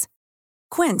things.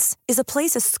 Quince is a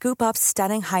place to scoop up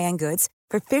stunning high-end goods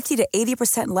for 50 to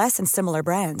 80% less than similar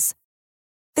brands.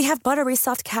 They have buttery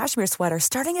soft cashmere sweaters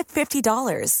starting at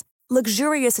 $50,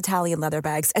 luxurious Italian leather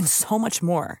bags, and so much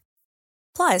more.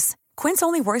 Plus, Quince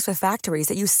only works with factories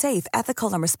that use safe,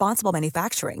 ethical, and responsible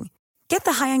manufacturing. Get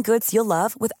the high-end goods you'll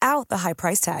love without the high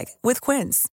price tag with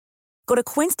Quince. Go to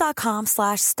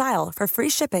quince.com/style for free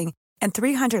shipping and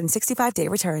 365-day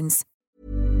returns.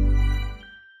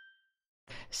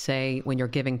 Say when you're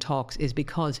giving talks is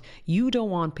because you don't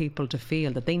want people to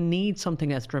feel that they need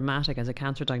something as dramatic as a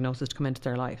cancer diagnosis to come into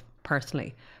their life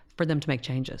personally for them to make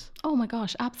changes. Oh my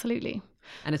gosh, absolutely.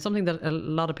 And it's something that a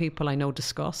lot of people I know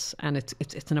discuss, and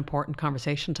it's an important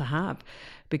conversation to have,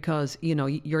 because, you know,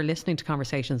 you're listening to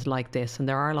conversations like this, and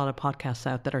there are a lot of podcasts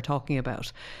out that are talking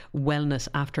about wellness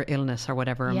after illness or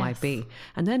whatever it might be.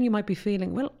 And then you might be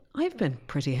feeling, well, I've been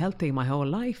pretty healthy my whole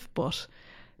life, but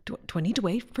do I need to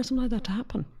wait for something like that to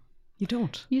happen? You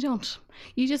don't. You don't.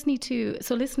 You just need to.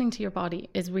 So listening to your body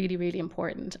is really, really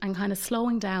important, and kind of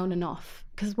slowing down enough.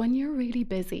 Because when you're really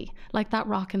busy, like that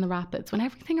rock in the rapids, when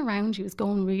everything around you is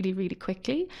going really, really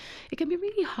quickly, it can be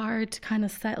really hard to kind of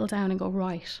settle down and go,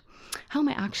 right, how am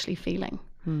I actually feeling?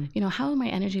 You know, how are my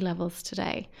energy levels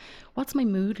today? What's my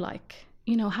mood like?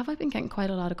 You know, have I been getting quite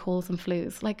a lot of colds and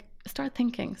flus? Like, start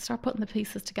thinking, start putting the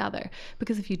pieces together.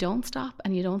 Because if you don't stop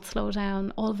and you don't slow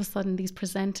down, all of a sudden these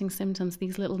presenting symptoms,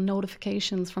 these little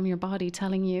notifications from your body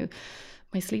telling you,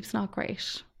 my sleep's not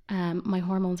great, my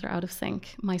hormones are out of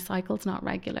sync, my cycle's not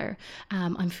regular,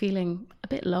 I'm feeling a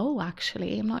bit low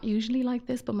actually. I'm not usually like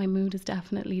this, but my mood is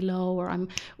definitely low, or I'm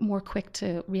more quick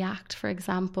to react, for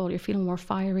example. You're feeling more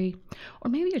fiery, or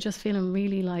maybe you're just feeling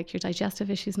really like your digestive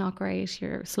issue's not great,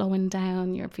 you're slowing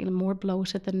down, you're feeling more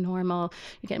bloated than normal,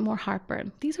 you're getting more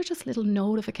heartburn. These are just little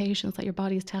notifications that your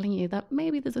body is telling you that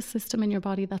maybe there's a system in your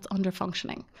body that's under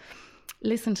functioning.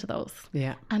 Listen to those,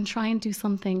 and try and do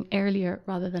something earlier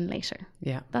rather than later.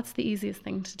 That's the easiest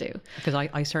thing to do. Because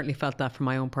I certainly felt that from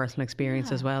my own personal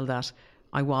experience as well, that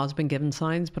I was being given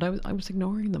signs, but I was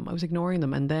ignoring them.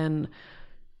 And then,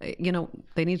 you know,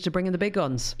 they needed to bring in the big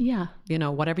guns. You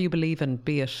know, whatever you believe in,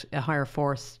 be it a higher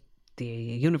force, the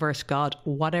universe, God,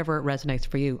 whatever resonates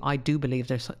for you. I do believe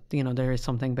there is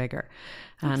something bigger.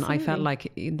 And absolutely. I felt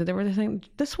like they were saying,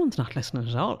 this one's not listening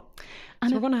at all.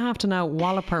 So we're going to have to now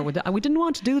wallop her with it. We didn't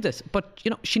want to do this, but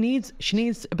you know, she needs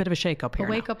a bit of a shake up here. A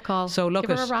wake up call. So look,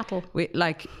 give her a rattle.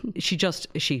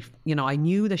 She, you know, I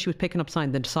knew that she was picking up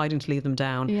signs, then deciding to leave them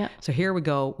down. So here we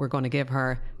go. We're going to give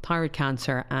her thyroid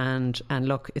cancer, and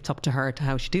look, it's up to her to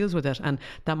how she deals with it. And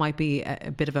that might be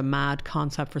a bit of a mad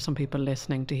concept for some people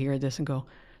listening to hear this and go,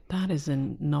 that is a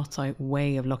nuts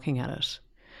way of looking at it.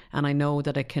 And I know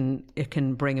that it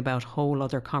can bring about whole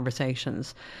other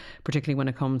conversations, particularly when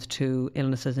it comes to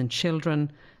illnesses in children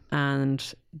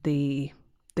and the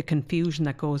confusion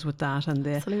that goes with that, and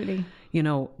absolutely, you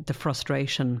know, the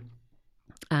frustration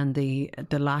and the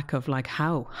lack of like,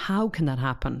 how can that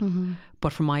happen?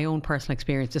 But from my own personal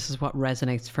experience, this is what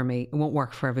resonates for me. It won't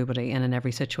work for everybody and in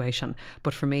every situation,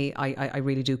 but for me, I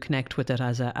really do connect with it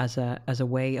as a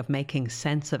way of making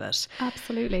sense of it.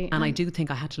 Absolutely. And I do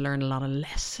think I had to learn a lot of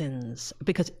lessons,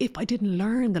 because if I didn't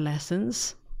learn the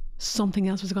lessons, something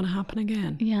else was going to happen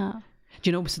again. Do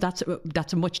you know, so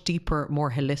that's a much deeper, more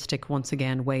holistic, once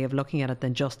again, way of looking at it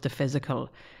than just the physical.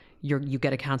 You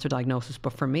get a cancer diagnosis.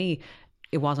 But for me,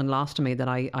 it wasn't lost to me that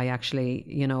I actually,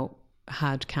 you know,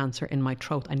 had cancer in my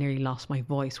throat. I nearly lost my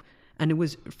voice.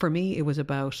 And for me, it was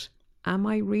about, am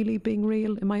I really being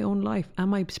real in my own life?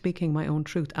 Am I speaking my own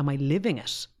truth? Am I living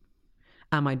it?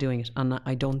 Am I doing it? And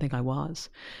I don't think I was.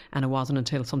 And it wasn't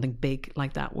until something big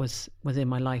like that was in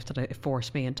my life that it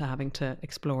forced me into having to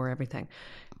explore everything.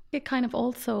 It kind of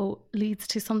also leads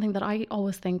to something that I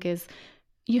always think is,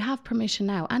 you have permission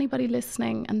now. Anybody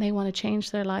listening and they want to change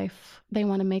their life, they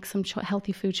want to make some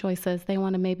healthy food choices, they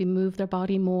want to maybe move their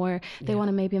body more, they want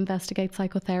to maybe investigate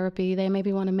psychotherapy, they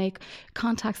maybe want to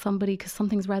contact somebody because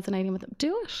something's resonating with them,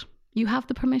 do it. You have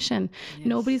the permission.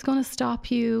 Nobody's going to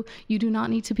stop you. You do not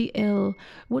need to be ill.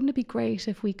 Wouldn't it be great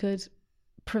if we could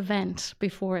prevent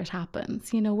before it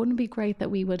happens? You know, wouldn't it be great that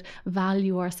we would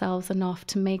value ourselves enough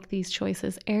to make these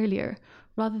choices earlier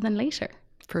rather than later?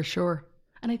 For sure.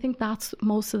 And I think that's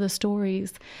most of the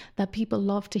stories that people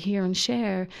love to hear and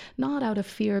share, not out of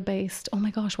fear-based, oh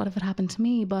my gosh, what if it happened to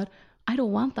me? But I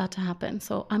don't want that to happen,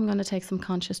 so I'm going to take some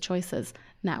conscious choices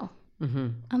now.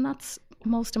 And that's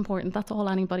most important. That's all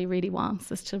anybody really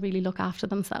wants, is to really look after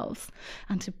themselves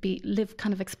and to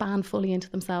expand fully into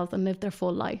themselves and live their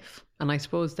full life. And I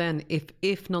suppose then,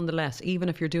 if nonetheless, even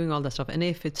if you're doing all this stuff, and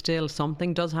if it's still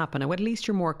something does happen, at least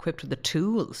you're more equipped with the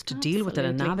tools to deal with it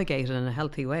and navigate it in a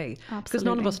healthy way. Because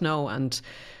none of us know, and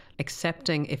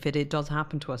accepting, if it does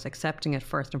happen to us, accepting it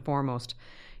first and foremost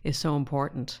is so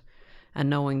important. And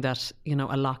knowing that, you know,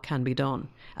 a lot can be done,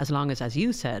 as long as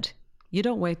you said, you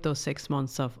don't wait those 6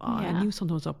 months of, I knew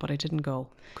something was up, but I didn't go.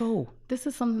 Go. This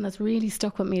is something that's really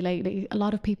stuck with me lately. A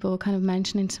lot of people kind of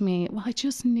mentioning to me, well, I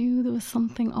just knew there was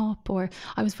something up, or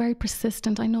I was very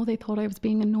persistent. I know they thought I was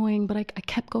being annoying, but I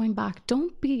kept going back.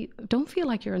 Don't feel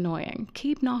like you're annoying.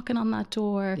 Keep knocking on that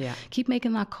door. Keep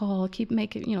making that call. Keep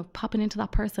popping into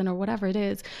that person or whatever it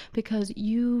is, because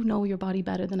you know your body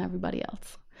better than everybody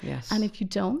else. Yes. And if you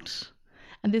don't,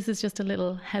 and this is just a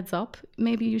little heads up,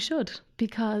 maybe you should,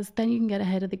 because then you can get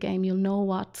ahead of the game. You'll know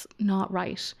what's not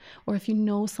right. Or if you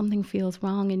know something feels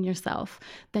wrong in yourself,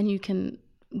 then you can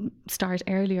start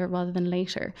earlier rather than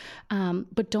later.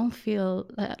 But don't feel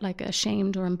like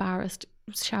ashamed or embarrassed.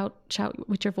 Shout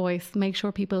with your voice. Make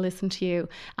sure people listen to you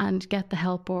and get the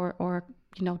help or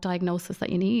diagnosis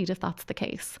that you need if that's the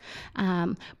case.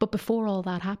 But before all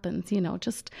that happens,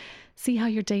 just see how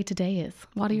your day-to-day is.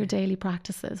 What are your daily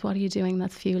practices? What are you doing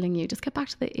that's fueling you? Just get back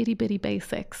to the itty-bitty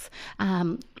basics.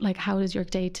 Like, how is your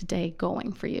day-to-day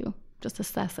going for you? Just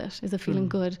assess it. Is it feeling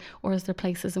good, or is there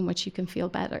places in which you can feel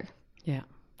better? Yeah.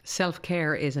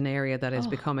 Self-care is an area that is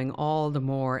becoming all the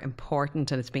more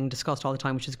important, and it's being discussed all the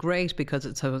time, which is great because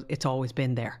it's always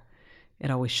been there. It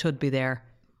always should be there.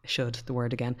 Should, the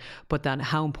word again. But then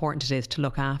how important it is to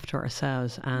look after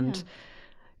ourselves. And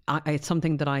it's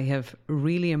something that I have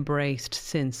really embraced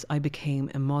since I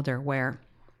became a mother, where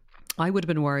I would have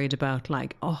been worried about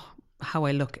how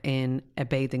I look in a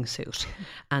bathing suit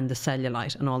and the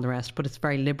cellulite and all the rest. But it's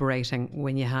very liberating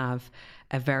when you have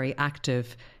a very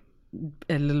active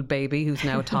a little baby who's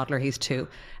now a toddler. He's 2,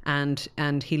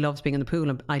 and he loves being in the pool,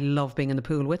 and I love being in the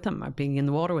pool with him or being in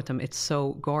the water with him. It's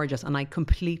so gorgeous, and I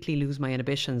completely lose my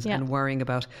inhibitions and worrying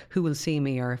about who will see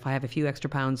me or if I have a few extra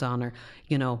pounds on or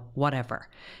whatever.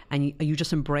 And you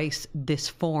just embrace this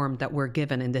form that we're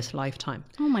given in this lifetime.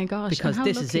 Oh my gosh, because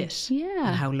this lucky. is it. Yeah,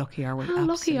 and how lucky are we? How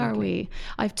lucky are we?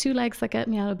 I have 2 legs that get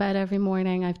me out of bed every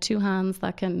morning. I have 2 hands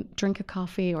that can drink a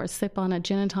coffee or sip on a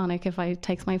gin and tonic if I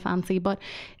takes my fancy. But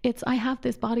I have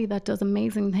this body that does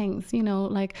amazing things,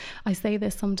 like I say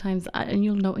this sometimes, and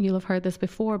you'll have heard this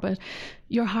before, but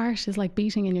your heart is like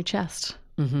beating in your chest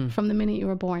from the minute you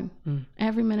were born.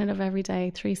 Every minute of every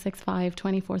day, 365,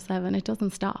 24/7, it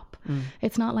doesn't stop.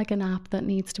 It's not like an app that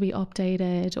needs to be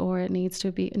updated or it needs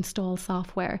to be installed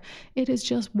software. It is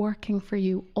just working for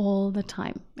you all the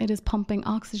time. It is pumping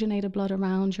oxygenated blood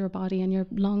around your body, and your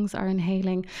lungs are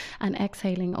inhaling and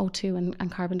exhaling O2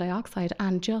 and carbon dioxide,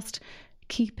 and just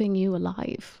keeping you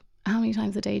alive. How many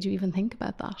times a day do you even think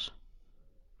about that?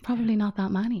 Probably not that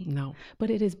many. No. But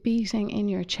it is beating in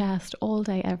your chest all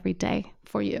day, every day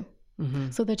for you,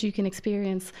 so that you can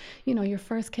experience, your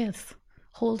first kiss,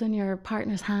 holding your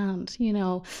partner's hand,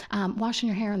 washing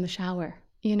your hair in the shower,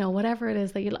 whatever it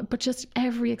is that you like. But just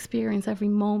every experience, every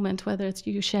moment, whether it's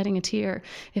you shedding a tear,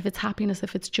 if it's happiness,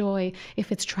 if it's joy,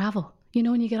 if it's travel.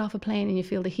 When you get off a plane and you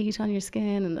feel the heat on your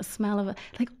skin and the smell of it,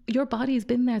 like your body's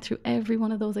been there through every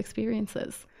one of those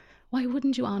experiences. Why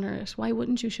wouldn't you honour it? Why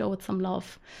wouldn't you show it some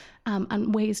love?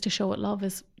 And ways to show it love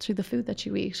is through the food that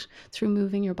you eat, through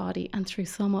moving your body, and through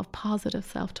some of positive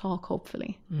self-talk,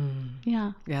 hopefully.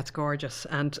 Yeah, it's gorgeous.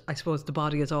 And I suppose the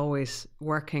body is always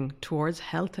working towards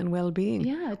health and well-being.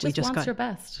 Yeah, it just wants your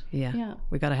best. Yeah,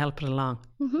 we got to help it along.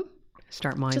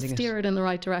 Start minding it. Just steer it in the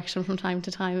right direction from time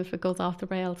to time if it goes off the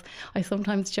rails. I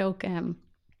sometimes joke,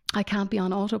 I can't be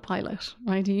on autopilot,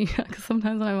 right? Because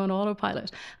sometimes when I'm on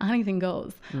autopilot, anything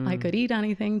goes. I could eat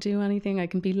anything, do anything. I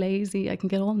can be lazy. I can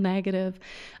get all negative.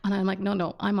 And I'm like,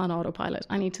 no, I'm on autopilot.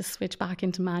 I need to switch back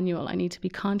into manual. I need to be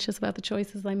conscious about the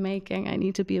choices I'm making. I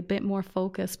need to be a bit more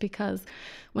focused, because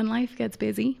when life gets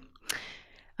busy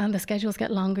and the schedules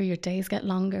get longer, your days get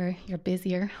longer, you're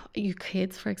busier. You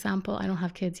kids, for example, I don't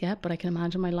have kids yet, but I can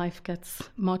imagine my life gets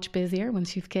much busier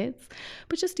once you've kids.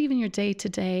 But just even your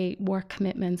day-to-day work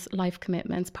commitments, life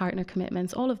commitments, partner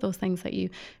commitments, all of those things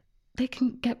they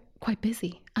can get quite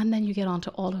busy. And then you get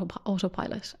onto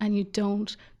autopilot and you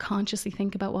don't consciously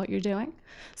think about what you're doing.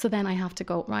 So then I have to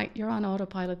go, right, you're on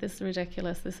autopilot. This is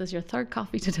ridiculous. This is your 3rd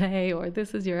coffee today, or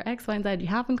this is your X, Y, and Z. You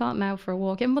haven't gotten out for a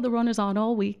walk, even though the runner's on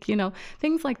all week,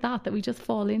 things like that we just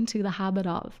fall into the habit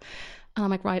of. And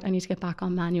I'm like, right, I need to get back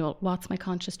on manual. What's my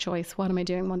conscious choice? What am I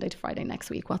doing Monday to Friday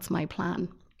next week? What's my plan?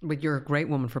 But you're a great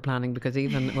woman for planning, because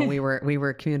even when we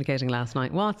were communicating last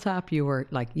night, WhatsApp, you were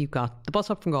like, you got the bus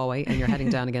up from Galway and you're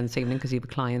heading down again this evening because you have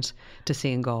a client to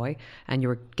see in Galway, and you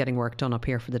were getting work done up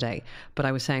here for the day. But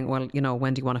I was saying, well,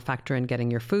 when do you want to factor in getting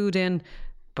your food in?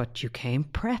 But you came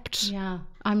prepped. Yeah,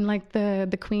 I'm like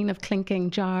the queen of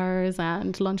clinking jars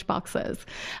and lunch boxes.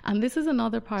 And this is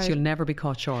another part. So you'll never be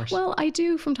caught short. Well, I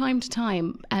do from time to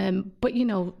time. But,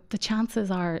 the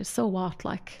chances are, so what,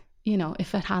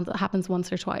 if it happens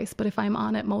once or twice. But if I'm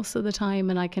on it most of the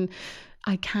time and I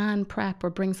can prep or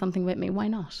bring something with me, why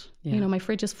not? Yeah. My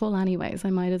fridge is full anyways. I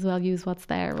might as well use what's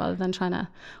there rather than trying to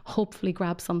hopefully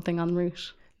grab something en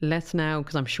route. Let's now,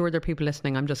 because I'm sure there are people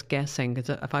listening, I'm just guessing,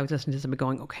 because if I was listening to this, I'd be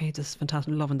going, okay, this is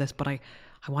fantastic, I'm loving this, but I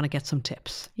want to get some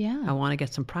tips. Yeah. I want to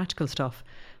get some practical stuff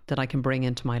that I can bring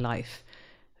into my life.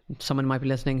 Someone might be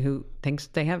listening who thinks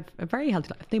they have a very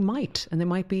healthy life. They might, and they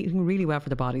might be eating really well for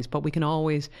their bodies, but we can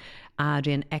always add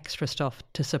in extra stuff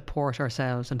to support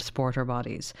ourselves and to support our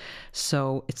bodies.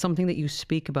 So it's something that you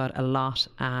speak about a lot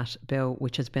at Bill,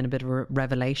 which has been a bit of a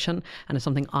revelation, and it's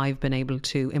something I've been able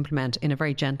to implement in a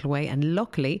very gentle way. And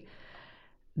luckily,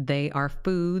 they are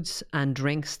foods and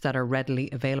drinks that are readily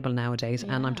available nowadays.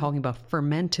 Yeah. And I'm talking about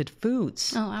fermented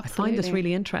foods. Oh, absolutely. I find this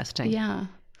really interesting. Yeah.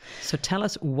 So tell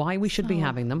us why we should be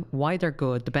having them, why they're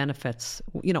good, the benefits,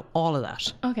 all of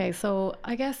that. Okay, so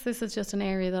I guess this is just an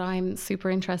area that I'm super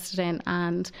interested in,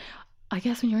 and I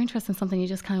guess when you're interested in something, you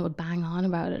just kind of would bang on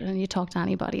about it and you talk to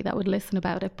anybody that would listen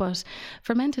about it. But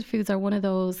fermented foods are one of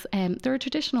those, they're a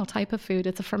traditional type of food.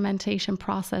 It's a fermentation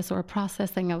process or a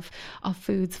processing of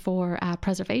foods for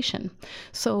preservation.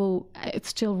 So it's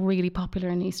still really popular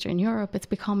in Eastern Europe. It's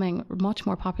becoming much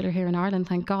more popular here in Ireland,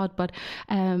 thank God. But,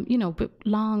 but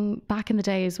long back in the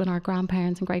days when our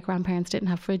grandparents and great-grandparents didn't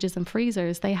have fridges and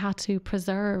freezers, they had to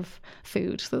preserve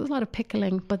food. So there's a lot of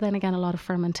pickling, but then again, a lot of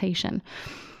fermentation.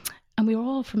 And we were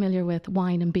all familiar with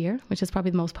wine and beer, which is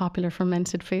probably the most popular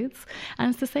fermented foods.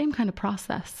 And it's the same kind of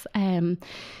process.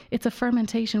 It's a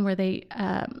fermentation where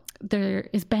there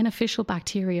is beneficial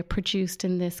bacteria produced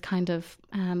in this kind of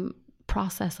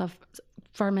process of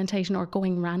fermentation or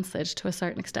going rancid to a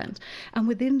certain extent. And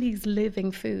within these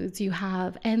living foods, you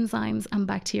have enzymes and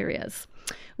bacterias,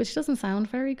 which doesn't sound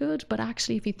very good, but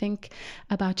actually if you think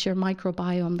about your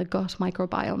microbiome, the gut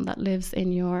microbiome that lives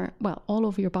in all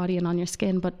over your body and on your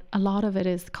skin, but a lot of it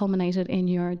is culminated in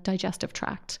your digestive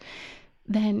tract.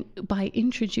 Then by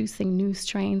introducing new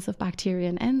strains of bacteria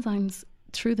and enzymes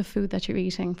through the food that you're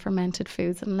eating, fermented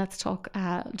foods, and let's talk,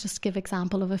 just give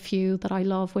example of a few that I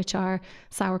love, which are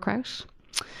sauerkraut,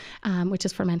 which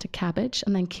is fermented cabbage,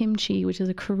 and then kimchi, which is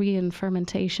a Korean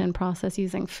fermentation process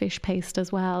using fish paste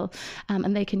as well.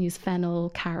 And they can use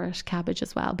fennel, carrot, cabbage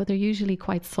as well, but they're usually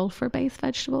quite sulfur-based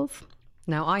vegetables.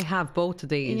 Now, I have both of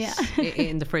these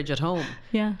in the fridge at home.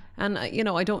 Yeah. And,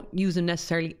 I don't use them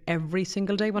necessarily every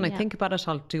single day. When I think about it,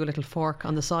 I'll do a little fork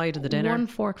on the side of the dinner. One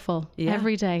forkful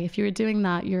every day. If you were doing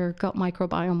that, your gut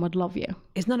microbiome would love you.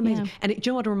 Isn't that amazing? Yeah. And do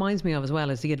you know what it reminds me of as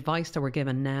well is the advice that we're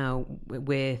given now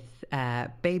with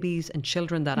babies and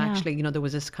children that actually, there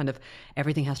was this kind of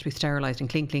everything has to be sterilised and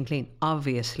clean.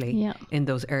 Obviously, in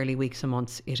those early weeks and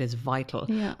months, it is vital.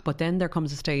 Yeah. But then there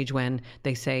comes a stage when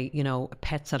they say,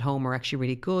 pets at home are actually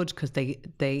really good because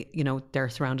they're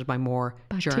surrounded by more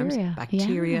germs,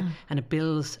 bacteria, and it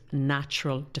builds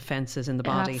natural defences in the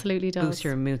body. It absolutely does. Boosts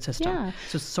your immune system. Yeah.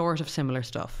 So sort of similar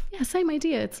stuff. Yeah, same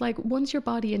idea. It's like once your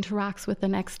body interacts with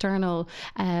an external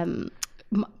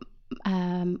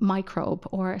microbe,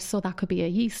 or so that could be a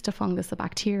yeast, a fungus, a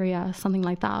bacteria, something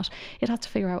like that, it has to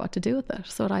figure out what to do with it.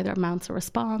 So it either mounts a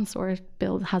response or it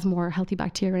has more healthy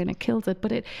bacteria and it kills it.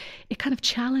 But it kind of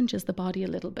challenges the body a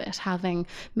little bit, having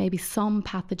maybe some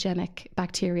pathogenic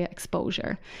bacteria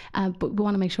exposure. But we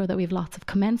want to make sure that we have lots of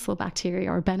commensal bacteria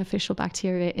or beneficial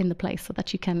bacteria in the place so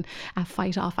that you can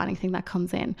fight off anything that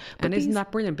comes in. But and isn't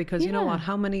that brilliant? Because you know what,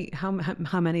 how many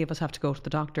of us have to go to the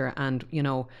doctor and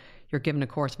you're given a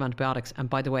course of antibiotics. And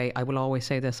by the way, I will always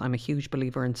say this, I'm a huge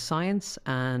believer in science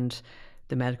and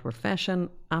the medical profession,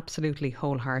 absolutely,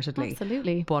 wholeheartedly.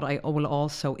 Absolutely. But I will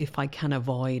also, if I can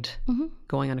avoid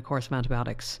going on a course of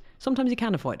antibiotics, sometimes you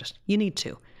can avoid it. You need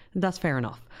to. And that's fair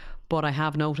enough. But I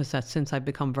have noticed that since I've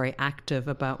become very active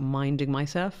about minding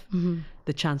myself,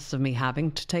 the chances of me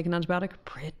having to take an antibiotic are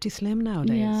pretty slim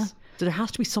nowadays. Yeah. So there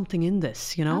has to be something in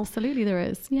this, Absolutely there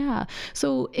is, yeah.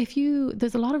 So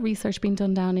there's a lot of research being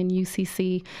done down in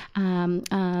UCC.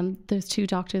 There's 2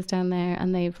 doctors down there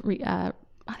and they've, I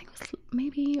think it was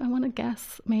maybe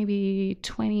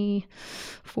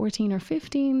 2014 or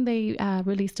 15, they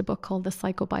released a book called The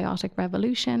Psychobiotic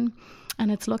Revolution. And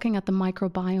it's looking at the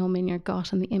microbiome in your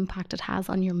gut and the impact it has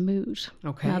on your mood.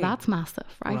 Okay. Now that's massive,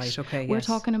 right? Right, okay, We're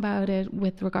talking about it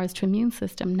with regards to immune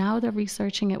system. Now they're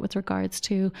researching it with regards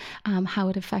to how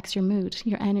it affects your mood,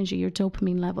 your energy, your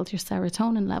dopamine levels, your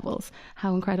serotonin levels.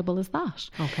 How incredible is that?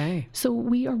 Okay. So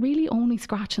we are really only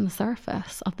scratching the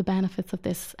surface of the benefits of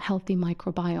this healthy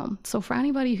microbiome. So for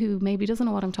anybody who maybe doesn't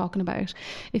know what I'm talking about,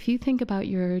 if you think about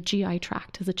your GI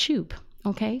tract as a tube,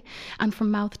 okay, and from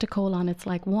mouth to colon it's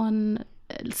like one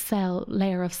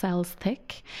layer of cells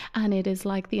thick, and it is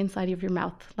like the inside of your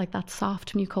mouth, like that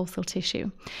soft mucosal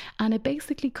tissue, and it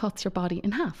basically cuts your body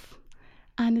in half,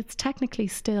 and it's technically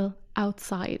still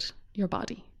outside your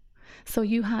body. So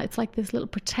it's like this little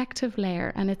protective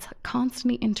layer, and it's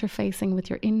constantly interfacing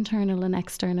with your internal and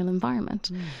external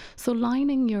environment. So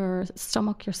lining your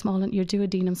stomach, your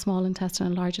duodenum, small intestine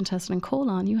and large intestine and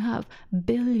colon, you have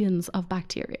billions of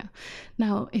bacteria.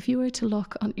 Now, if you were to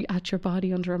look at your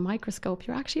body under a microscope,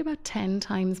 you're actually about 10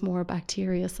 times more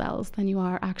bacteria cells than you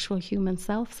are actual human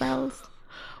self cells.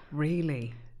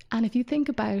 Really? And if you think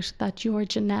about that, your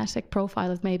genetic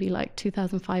profile is maybe like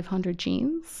 2,500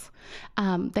 genes.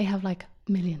 They have like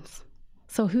millions.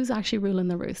 So who's actually ruling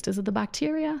the roost? Is it the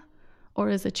bacteria or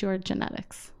is it your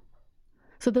genetics?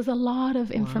 So there's a lot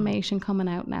of information coming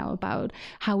out now about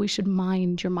how we should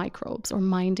mind your microbes or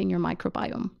minding your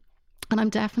microbiome. And I'm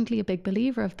definitely a big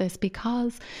believer of this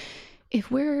because if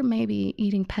we're maybe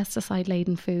eating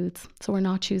pesticide-laden foods, so we're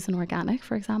not choosing organic,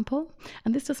 for example,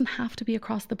 and this doesn't have to be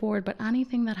across the board, but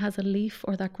anything that has a leaf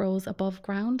or that grows above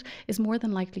ground is more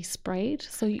than likely sprayed.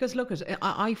 So because look,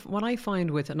 what I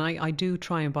find with, and I do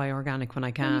try and buy organic when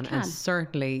I can, and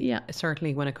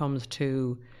certainly when it comes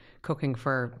to cooking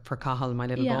for Cathal, my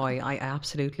little boy, I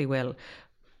absolutely will.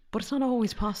 But it's not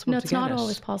always possible. No, it's not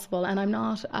always possible. And I'm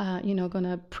not, going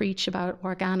to preach about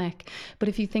organic. But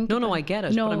if you think... No, I get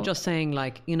it. But I'm just saying,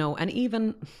 like, and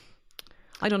even...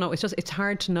 I don't know. It's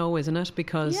hard to know, isn't it?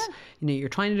 Because, you're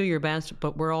trying to do your best,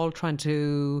 but we're all trying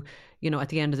to... at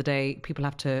the end of the day, people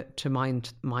have to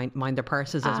mind their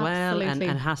purses as well. And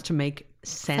it has to make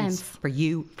sense for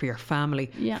you, for your family,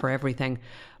 for everything.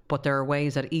 But there are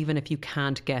ways that even if you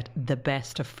can't get the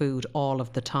best of food all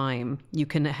of the time, you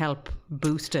can help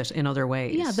boost it in other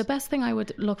ways. Yeah, the best thing I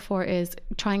would look for is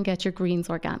try and get your greens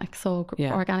organic. So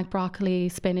organic broccoli,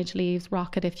 spinach leaves,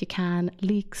 rocket if you can,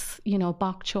 leeks,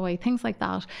 bok choy, things like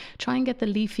that. Try and get the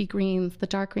leafy greens, the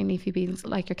dark green leafy beans,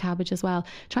 like your cabbage as well.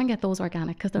 Try and get those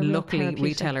organic because they're luckily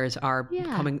retailers are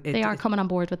coming. They are coming on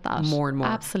board with that more and more.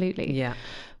 Absolutely. Yeah.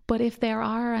 But if there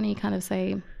are any kind of,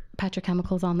 say,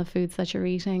 petrochemicals on the foods that you're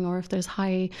eating, or if there's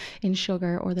high in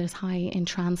sugar or there's high in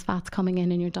trans fats coming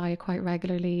in your diet quite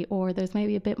regularly, or there's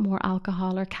maybe a bit more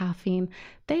alcohol or caffeine,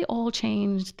 they all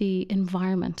change the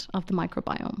environment of the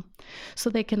microbiome.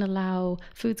 So they can allow,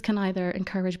 foods can either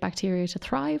encourage bacteria to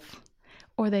thrive,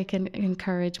 or they can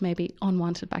encourage maybe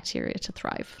unwanted bacteria to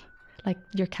thrive, like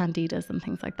your candidas and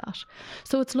things like that.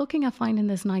 So it's looking at finding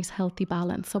this nice healthy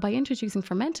balance. So by introducing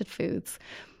fermented foods,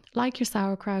 like your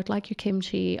sauerkraut, like your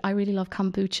kimchi. I really love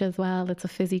kombucha as well. It's a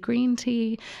fizzy green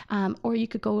tea. Or you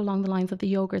could go along the lines of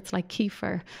the yogurts like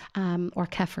kefir or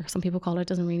kefir, some people call it,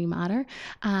 doesn't really matter.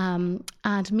 And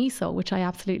miso, which I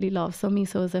absolutely love. So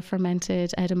miso is a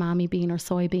fermented edamame bean or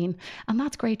soybean. And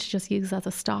that's great to just use as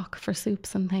a stock for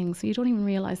soups and things. So you don't even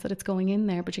realize that it's going in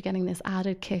there, but you're getting this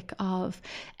added kick of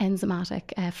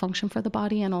enzymatic function for the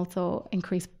body and also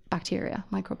increased bacteria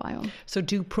microbiome. So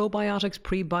do probiotics,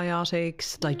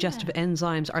 prebiotics, digestive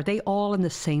enzymes, are they all in the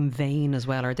same vein as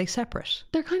well? Are they separate?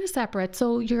 They're kind of separate.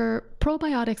 So your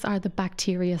probiotics are the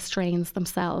bacteria strains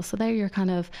themselves. So they're your kind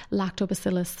of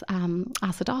Lactobacillus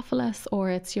acidophilus, or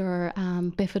it's your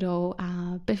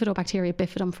bifidobacteria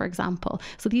bifidum, for example.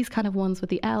 So these kind of ones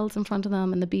with the L's in front of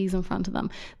them and the B's in front of them,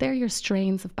 they're your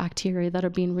strains of bacteria that are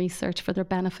being researched for their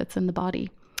benefits in the body.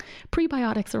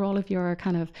 Prebiotics are all of your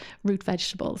kind of root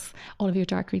vegetables, all of your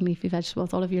dark green leafy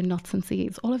vegetables, all of your nuts and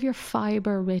seeds, all of your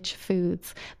fiber-rich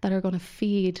foods that are going to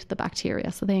feed the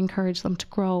bacteria. So they encourage them to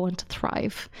grow and to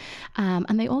thrive.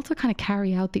 And they also kind of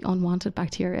carry out the unwanted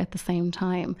bacteria at the same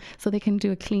time. So they can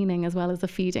do a cleaning as well as a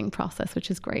feeding process,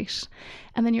 which is great.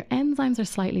 And then your enzymes are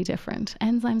slightly different.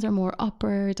 Enzymes are more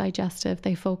upper digestive.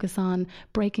 They focus on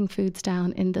breaking foods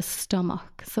down in the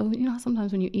stomach. So,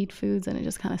 sometimes when you eat foods and it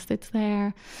just kind of sits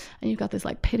there, and you've got this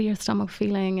like pit of your stomach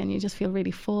feeling and you just feel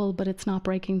really full, but it's not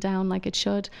breaking down like it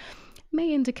should,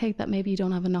 may indicate that maybe you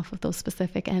don't have enough of those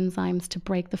specific enzymes to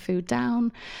break the food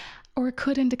down. Or it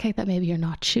could indicate that maybe you're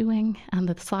not chewing and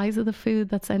the size of the food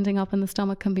that's ending up in the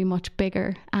stomach can be much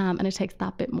bigger, and it takes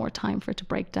that bit more time for it to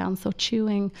break down. So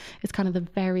chewing is kind of the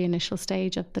very initial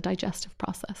stage of the digestive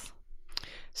process.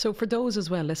 So for those as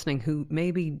well listening who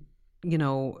maybe,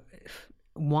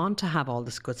 want to have all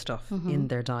this good stuff in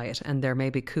their diet, and they're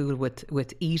maybe cool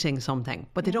with eating something,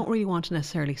 but they don't really want to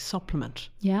necessarily supplement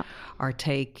or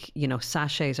take,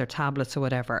 sachets or tablets or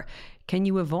whatever. Can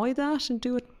you avoid that and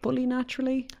do it fully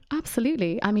naturally?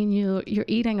 Absolutely. I mean, you're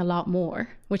eating a lot more,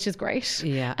 which is great.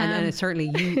 Yeah, and it's certainly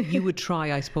you would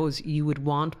try, I suppose, you would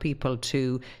want people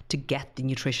to get the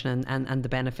nutrition and the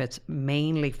benefits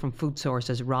mainly from food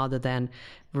sources rather than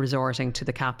resorting to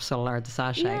the capsule or the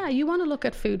sachet. Yeah, you want to look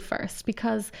at food first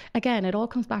because, again, it all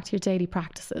comes back to your daily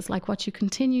practices, like what you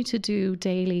continue to do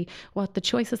daily, what the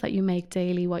choices that you make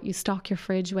daily, what you stock your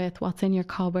fridge with, what's in your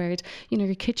cupboard.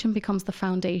 Your kitchen becomes the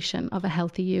foundation of a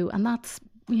healthy you, and that's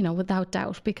without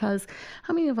doubt, because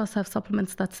how many of us have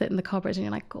supplements that sit in the cupboard and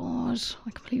you're like, God,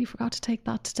 I completely forgot to take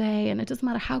that today, and it doesn't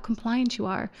matter how compliant you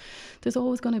are, there's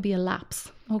always going to be a lapse.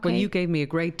 Okay. Well, you gave me a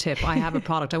great tip. I have a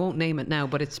product, I won't name it now,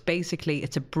 but it's a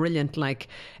brilliant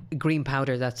green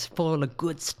powder that's full of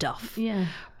good stuff. Yeah.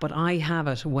 But I have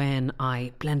it when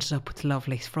I blend it up with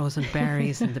lovely frozen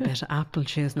berries and a bit of apple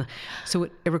juice. So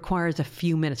it requires a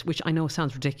few minutes, which I know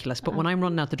sounds ridiculous, but when I'm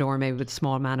running out the door, maybe with a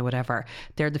small man or whatever,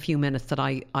 they're the few minutes that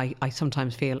I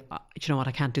sometimes feel, you know what,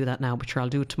 I can't do that now, but sure, I'll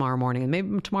do it tomorrow morning. And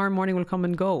maybe tomorrow morning will come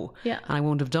and go. Yeah. And I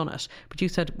won't have done it. But you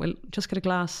said, well, just get a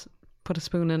glass, put a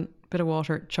spoon in, bit of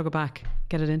water, chug it back,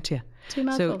 get it into you. 2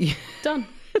 mouthfuls. So, done.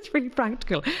 It's really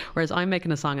practical. Whereas I'm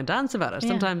making a song and dance about it.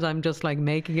 Sometimes I'm just like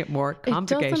making it more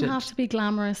complicated. It doesn't have to be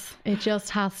glamorous. It just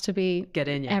has to be get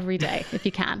in every day if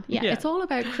you can. Yeah. It's all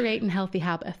about creating healthy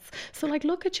habits. So like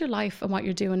look at your life and what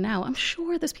you're doing now. I'm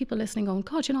sure there's people listening going,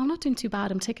 God, I'm not doing too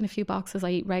bad. I'm ticking a few boxes.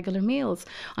 I eat regular meals.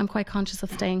 I'm quite conscious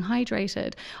of staying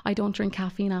hydrated. I don't drink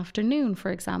caffeine after noon,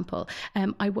 for example.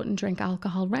 I wouldn't drink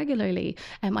alcohol regularly.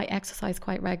 I exercise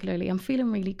quite regularly. I'm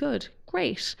feeling really good.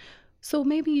 Great. So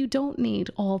maybe you don't need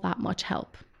all that much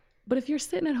help. But if you're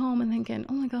sitting at home and thinking,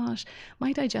 oh my gosh,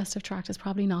 my digestive tract is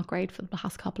probably not great for the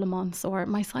past couple of months, or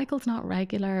my cycle's not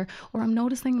regular, or I'm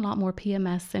noticing a lot more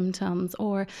PMS symptoms,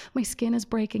 or my skin is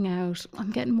breaking out,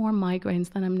 I'm getting more migraines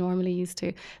than I'm normally used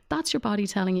to, that's your body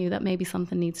telling you that maybe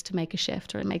something needs to make a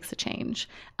shift or it makes a change.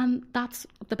 And that's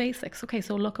the basics. Okay,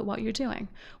 so look at what you're doing.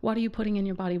 What are you putting in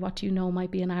your body? What do you know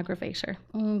might be an aggravator?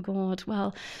 Oh God,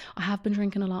 well, I have been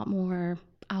drinking a lot more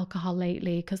alcohol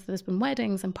lately because there's been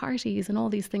weddings and parties and all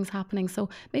these things happening, so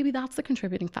maybe that's the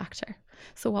contributing factor.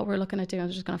 So what we're looking at doing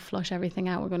is just going to flush everything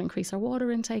out. We're going to increase our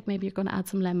water intake. Maybe you're going to add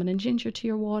some lemon and ginger to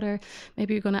your water.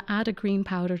 Maybe you're going to add a green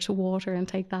powder to water and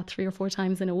take that 3 or 4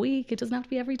 times in a week. It doesn't have to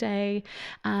be every day.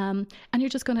 And you're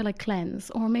just going to like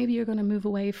cleanse. Or maybe you're going to move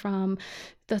away from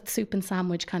that soup and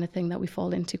sandwich kind of thing that we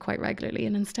fall into quite regularly,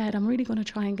 and instead I'm really going to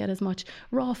try and get as much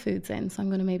raw foods in. So I'm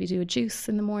going to maybe do a juice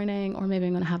in the morning, or maybe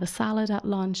I'm going to have a salad at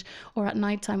lunch, or at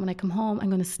night time when I come home I'm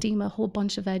going to steam a whole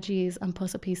bunch of veggies and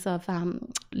put a piece of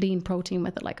lean protein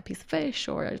with it, like a piece of fish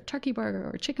or a turkey burger or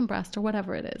a chicken breast or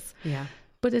whatever it is. Yeah.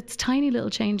 But it's tiny little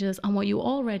changes on what you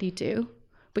already do,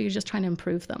 but you're just trying to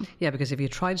improve them. Yeah, because if you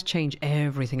try to change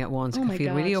everything at once, it can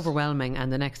feel really overwhelming,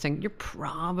 and the next thing, you're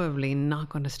probably not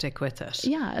going to stick with it.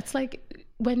 Yeah, it's like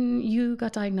when you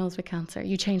got diagnosed with cancer,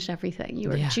 you changed everything. You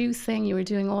were juicing, you were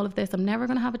doing all of this. I'm never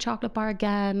going to have a chocolate bar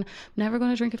again. I'm never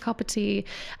going to drink a cup of tea.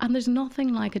 And there's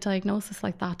nothing like a diagnosis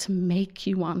like that to make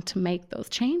you want to make those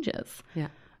changes. Yeah.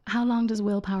 How long does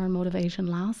willpower and motivation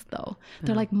last though?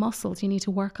 They're like muscles. You need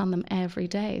to work on them every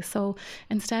day. So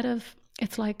instead of,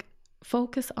 it's like,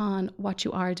 focus on what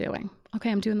you are doing.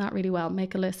 Okay, I'm doing that really well.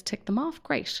 Make a list, tick them off.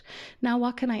 Great. Now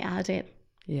what can I add in?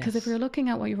 Because if you're looking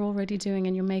at what you're already doing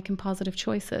and you're making positive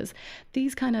choices,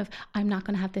 these kind of, I'm not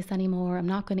going to have this anymore, I'm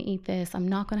not going to eat this, I'm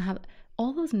not going to have,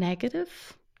 all those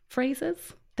negative phrases,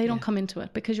 they don't come into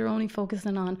it because you're only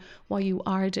focusing on what you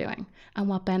are doing and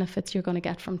what benefits you're going to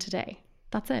get from today.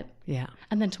 That's it. Yeah.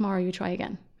 And then tomorrow you try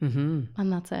again. Mm-hmm.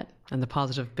 And that's it. And the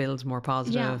positive builds more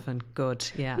positive and good.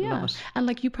 Yeah, love it. And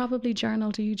like you probably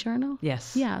journal. Do you journal?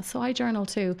 Yes. Yeah, so I journal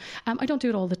too. I don't do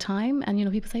it all the time.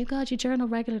 And, people say, God, you journal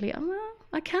regularly.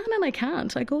 I can and I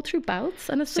can't. I go through bouts,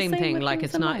 and it's same the same thing. with Like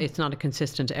it's not a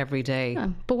consistent every day. Yeah.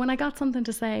 But when I got something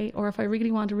to say, or if I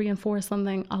really want to reinforce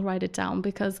something, I'll write it down,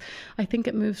 because I think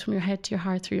it moves from your head to your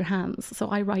heart through your hands. So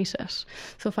I write it.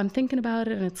 So if I'm thinking about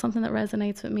it and it's something that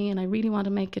resonates with me and I really want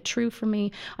to make it true for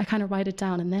me, I kind of write it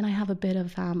down, and then I have a bit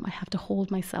of I have to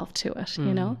hold myself to it,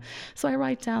 So I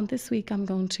write down, this week I'm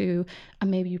going to,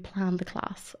 and maybe you plan the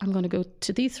class, I'm going to go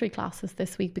to these 3 classes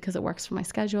this week because it works for my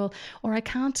schedule, or I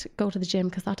can't go to the gym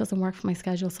because that doesn't work for my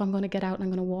schedule, so I'm going to get out and I'm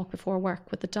going to walk before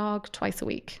work with the dog twice a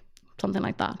week, something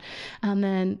like that. And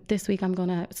then this week I'm going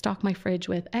to stock my fridge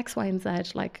with X, Y, and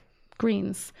Z, like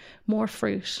greens, more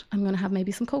fruit. I'm going to have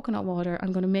maybe some coconut water.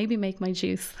 I'm going to maybe make my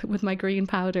juice with my green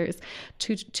powders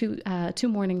two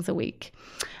mornings a week.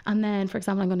 And then, for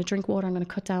example, I'm going to drink water. I'm going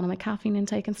to cut down on my caffeine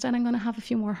intake. Instead, I'm going to have a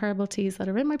few more herbal teas that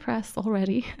are in my press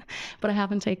already, but I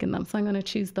haven't taken them. So I'm going to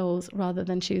choose those rather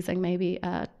than choosing maybe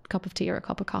a cup of tea or a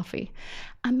cup of coffee.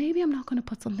 And maybe I'm not going to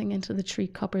put something into the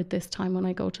treat cupboard this time when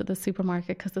I go to the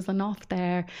supermarket, because there's enough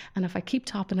there. And if I keep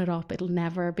topping it up, it'll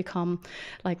never become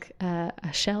like a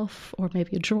shelf or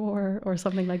maybe a drawer or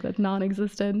something like that,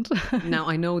 non-existent. Now,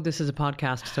 I know this is a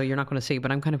podcast, so you're not going to see,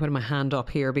 but I'm kind of putting my hand up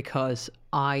here because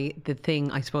the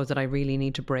thing I suppose that I really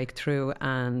need to break through,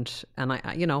 and I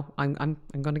I'm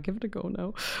going to give it a go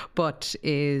now, but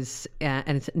is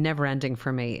and it's never ending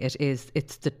for me. It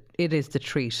is the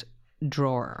treat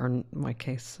drawer, or in my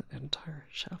case, an entire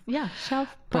shelf. Yeah,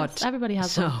 shelf. But everybody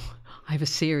has one. So I have a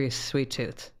serious sweet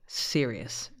tooth,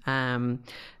 and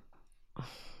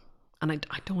I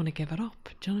don't want to give it up.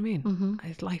 Do you know what I mean?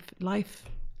 Mm-hmm.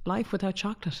 Life without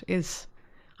chocolate is,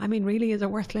 really, is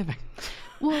it worth living?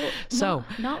 Well, so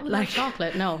not without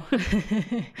chocolate, no.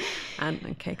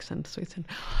 and cakes and sweets and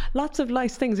lots of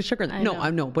nice things with sugar. I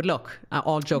know, but look,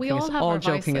 all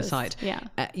joking aside, yeah.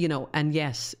 And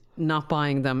yes, not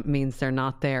buying them means they're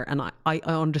not there, and I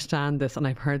understand this, and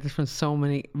I've heard this from so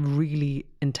many really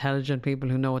intelligent people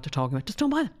who know what they're talking about. Just don't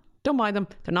buy them.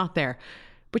 They're not there.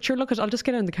 But sure, look, I'll just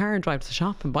get in the car and drive to the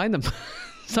shop and buy them.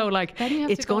 So like,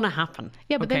 it's going to happen.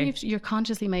 Yeah, but then you're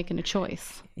consciously making a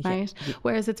choice, right? Yeah.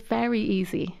 Whereas it's very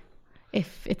easy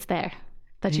if it's there,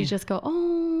 that you just go,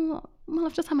 oh, well,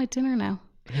 I've just had my dinner now.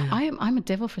 Yeah. I'm a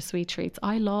devil for sweet treats.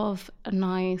 I love a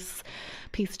nice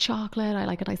piece of chocolate. I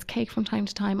like a nice cake from time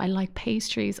to time. I like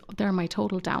pastries. They're my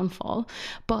total downfall.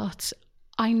 But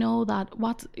I know that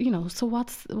what's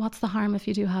the harm if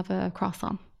you do have a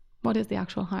croissant? What is the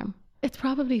actual harm? It's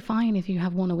probably fine if you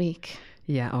have one a week.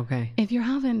 Yeah, okay. If you're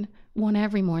having one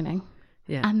every morning,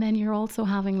 and then you're also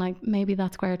having like maybe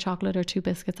that square chocolate or 2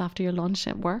 biscuits after your lunch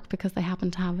at work because they happen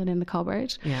to have it in the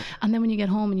cupboard. Yeah. And then when you get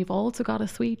home and you've also got a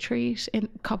sweet treat in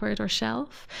cupboard or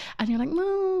shelf, and you're like,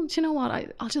 no, do you know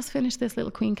what? I'll just finish this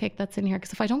little queen cake that's in here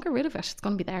because if I don't get rid of it, it's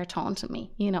going to be there taunting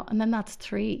me, you know. And then that's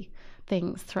 3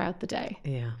 things throughout the day.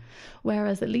 Yeah.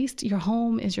 Whereas at least your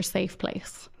home is your safe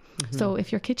place. Mm-hmm. So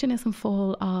if your kitchen isn't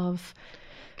full of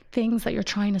things that you're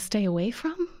trying to stay away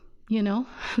from, you know,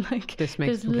 like this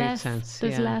makes complete sense.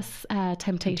 There's less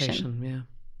temptation.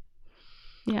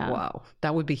 Yeah. Wow,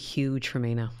 that would be huge for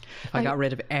me now. If I got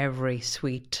rid of every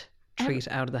sweet treat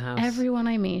out of the house. Everyone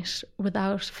I meet,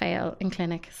 without fail, in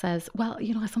clinic says, "Well,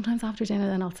 you know, sometimes after dinner,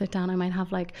 then I'll sit down. I might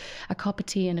have like a cup of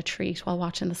tea and a treat while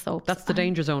watching the soaps." That's the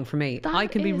danger zone for me. I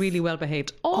can be really well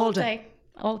behaved all day.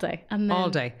 All day. And then all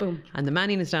day. Boom. And the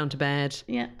mannion is down to bed.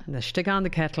 Yeah. And they stick on the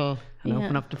kettle and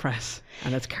open up the press.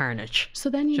 And it's carnage. So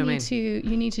then you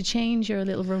need to change your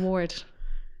little reward.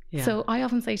 Yeah. So I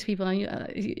often say to people, and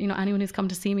you know, anyone who's come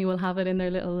to see me will have it in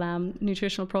their little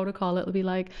nutritional protocol. It'll be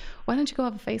like, why don't you go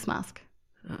have a face mask?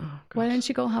 Why don't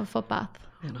you go have a foot bath?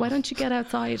 Why don't you get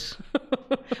outside?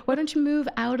 Why don't you move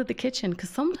out of the kitchen?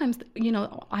 Because sometimes, you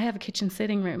know, I have a kitchen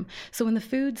sitting room. So when the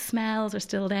food smells are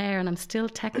still there and I'm still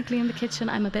technically in the kitchen,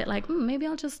 I'm a bit like, maybe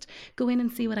I'll just go in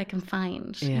and see what I can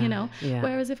find, you know? Yeah.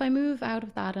 Whereas if I move out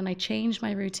of that and I change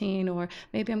my routine, or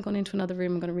maybe I'm going into another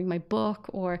room, I'm going to read my book,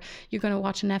 or you're going to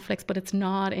watch Netflix, but it's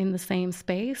not in the same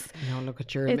space. No, look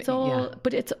at your... It's all...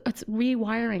 But it's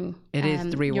rewiring. It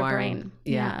is the rewiring. Your brain.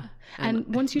 Yeah. And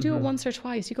once you do it once or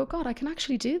twice, you go, God, I can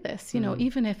actually do this, you know,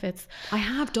 even if it's... I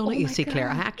have done it, you see, Claire.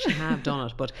 I actually have done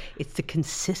it, but it's the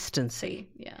consistency.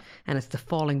 Yeah. And it's the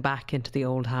falling back into the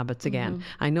old habits again.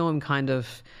 Mm-hmm. I know I'm kind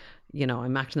of, you know,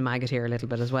 I'm acting the maggot here a little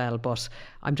bit as well, but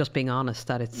I'm just being honest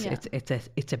that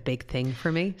it's a big thing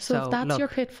for me. So if that's your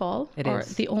pitfall, or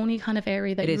the only kind of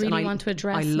area that you really want to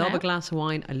address I love a glass of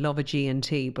wine, I love a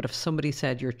G&T, but if somebody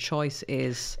said your choice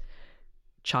is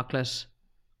chocolate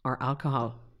or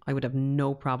alcohol, I would have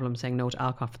no problem saying no to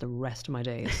alcohol for the rest of my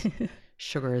days.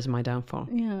 Sugar is my downfall.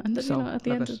 Yeah, and so, you know, at the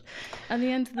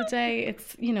end of the day,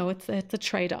 it's, you know, it's a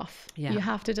trade-off. Yeah. You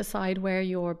have to decide where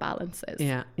your balance is.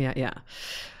 Yeah.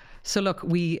 So look,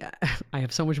 I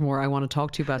have so much more I want to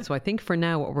talk to you about. So I think for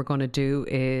now, what we're going to do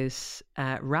is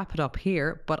wrap it up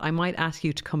here. But I might ask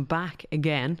you to come back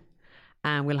again,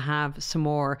 and we'll have some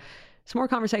more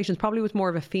conversations, probably with more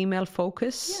of a female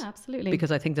focus. Yeah, absolutely.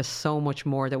 Because I think there's so much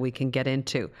more that we can get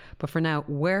into. But for now,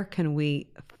 where can we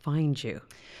find you?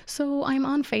 So I'm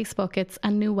on Facebook. It's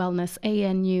Anu Wellness,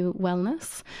 ANU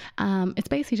Wellness. It's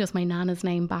basically just my nana's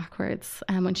name backwards.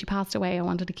 When she passed away, I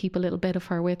wanted to keep a little bit of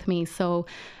her with me. So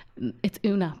it's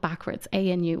Una backwards,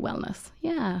 ANU Wellness.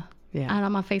 Yeah. And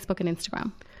I'm on Facebook and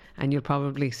Instagram. And you'll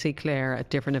probably see Claire at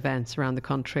different events around the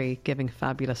country giving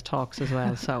fabulous talks as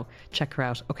well. So check her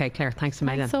out. Okay, Claire, thanks a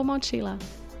million. Thanks so much, Sheila.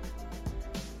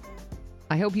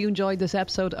 I hope you enjoyed this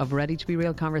episode of Ready to Be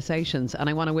Real Conversations, and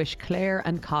I want to wish Claire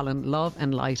and Colin love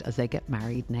and light as they get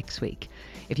married next week.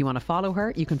 If you want to follow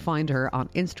her, you can find her on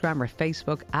Instagram or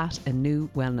Facebook at Anu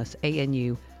Wellness,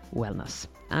 ANU Wellness.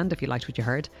 And if you liked what you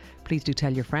heard, please do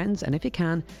tell your friends, and if you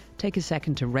can, take a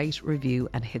second to rate, review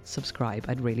and hit subscribe.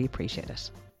 I'd really appreciate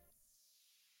it.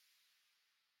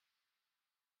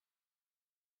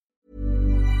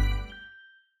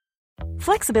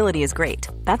 Flexibility is great.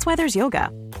 That's why there's yoga.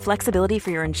 Flexibility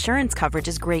for your insurance coverage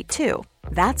is great too.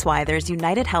 That's why there's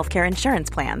United Healthcare Insurance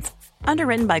Plans.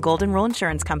 Underwritten by Golden Rule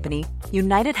Insurance Company,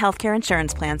 United Healthcare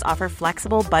Insurance Plans offer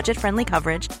flexible, budget-friendly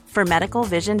coverage for medical,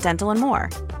 vision, dental, and more.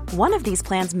 One of these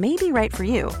plans may be right for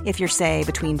you if you're, say,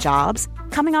 between jobs,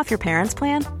 coming off your parents'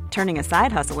 plan, turning a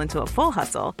side hustle into a full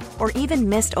hustle, or even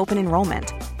missed open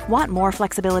enrollment. Want more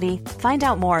flexibility? Find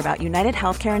out more about United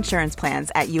Healthcare Insurance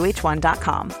Plans at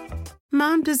uh1.com.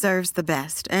 Mom deserves the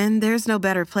best, and there's no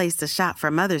better place to shop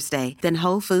for Mother's Day than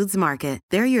Whole Foods Market.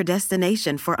 They're your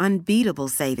destination for unbeatable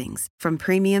savings, from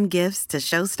premium gifts to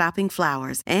show-stopping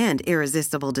flowers and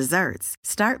irresistible desserts.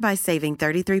 Start by saving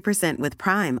 33% with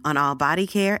Prime on all body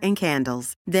care and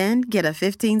candles. Then get a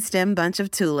 15-stem bunch of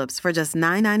tulips for just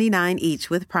 $9.99 each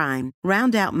with Prime.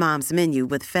 Round out Mom's menu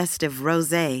with festive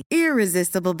rosé,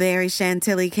 irresistible berry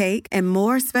chantilly cake, and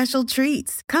more special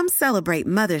treats. Come celebrate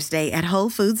Mother's Day at Whole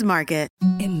Foods Market.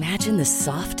 Imagine the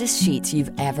softest sheets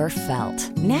you've ever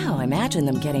felt. Now imagine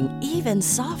them getting even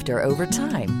softer over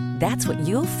time. That's what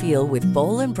you'll feel with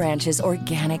Boll & Branch's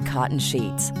organic cotton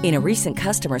sheets. In a recent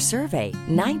customer survey,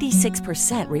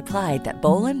 96% replied that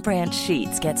Boll & Branch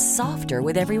sheets get softer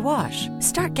with every wash.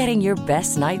 Start getting your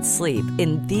best night's sleep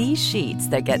in these sheets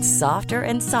that get softer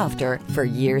and softer for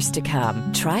years to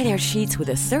come. Try their sheets with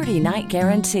a 30-night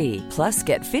guarantee. Plus,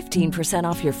 get 15%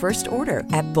 off your first order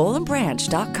at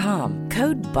bollandbranch.com.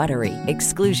 Code BUTTERY.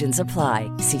 Exclusions apply.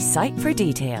 See site for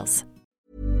details.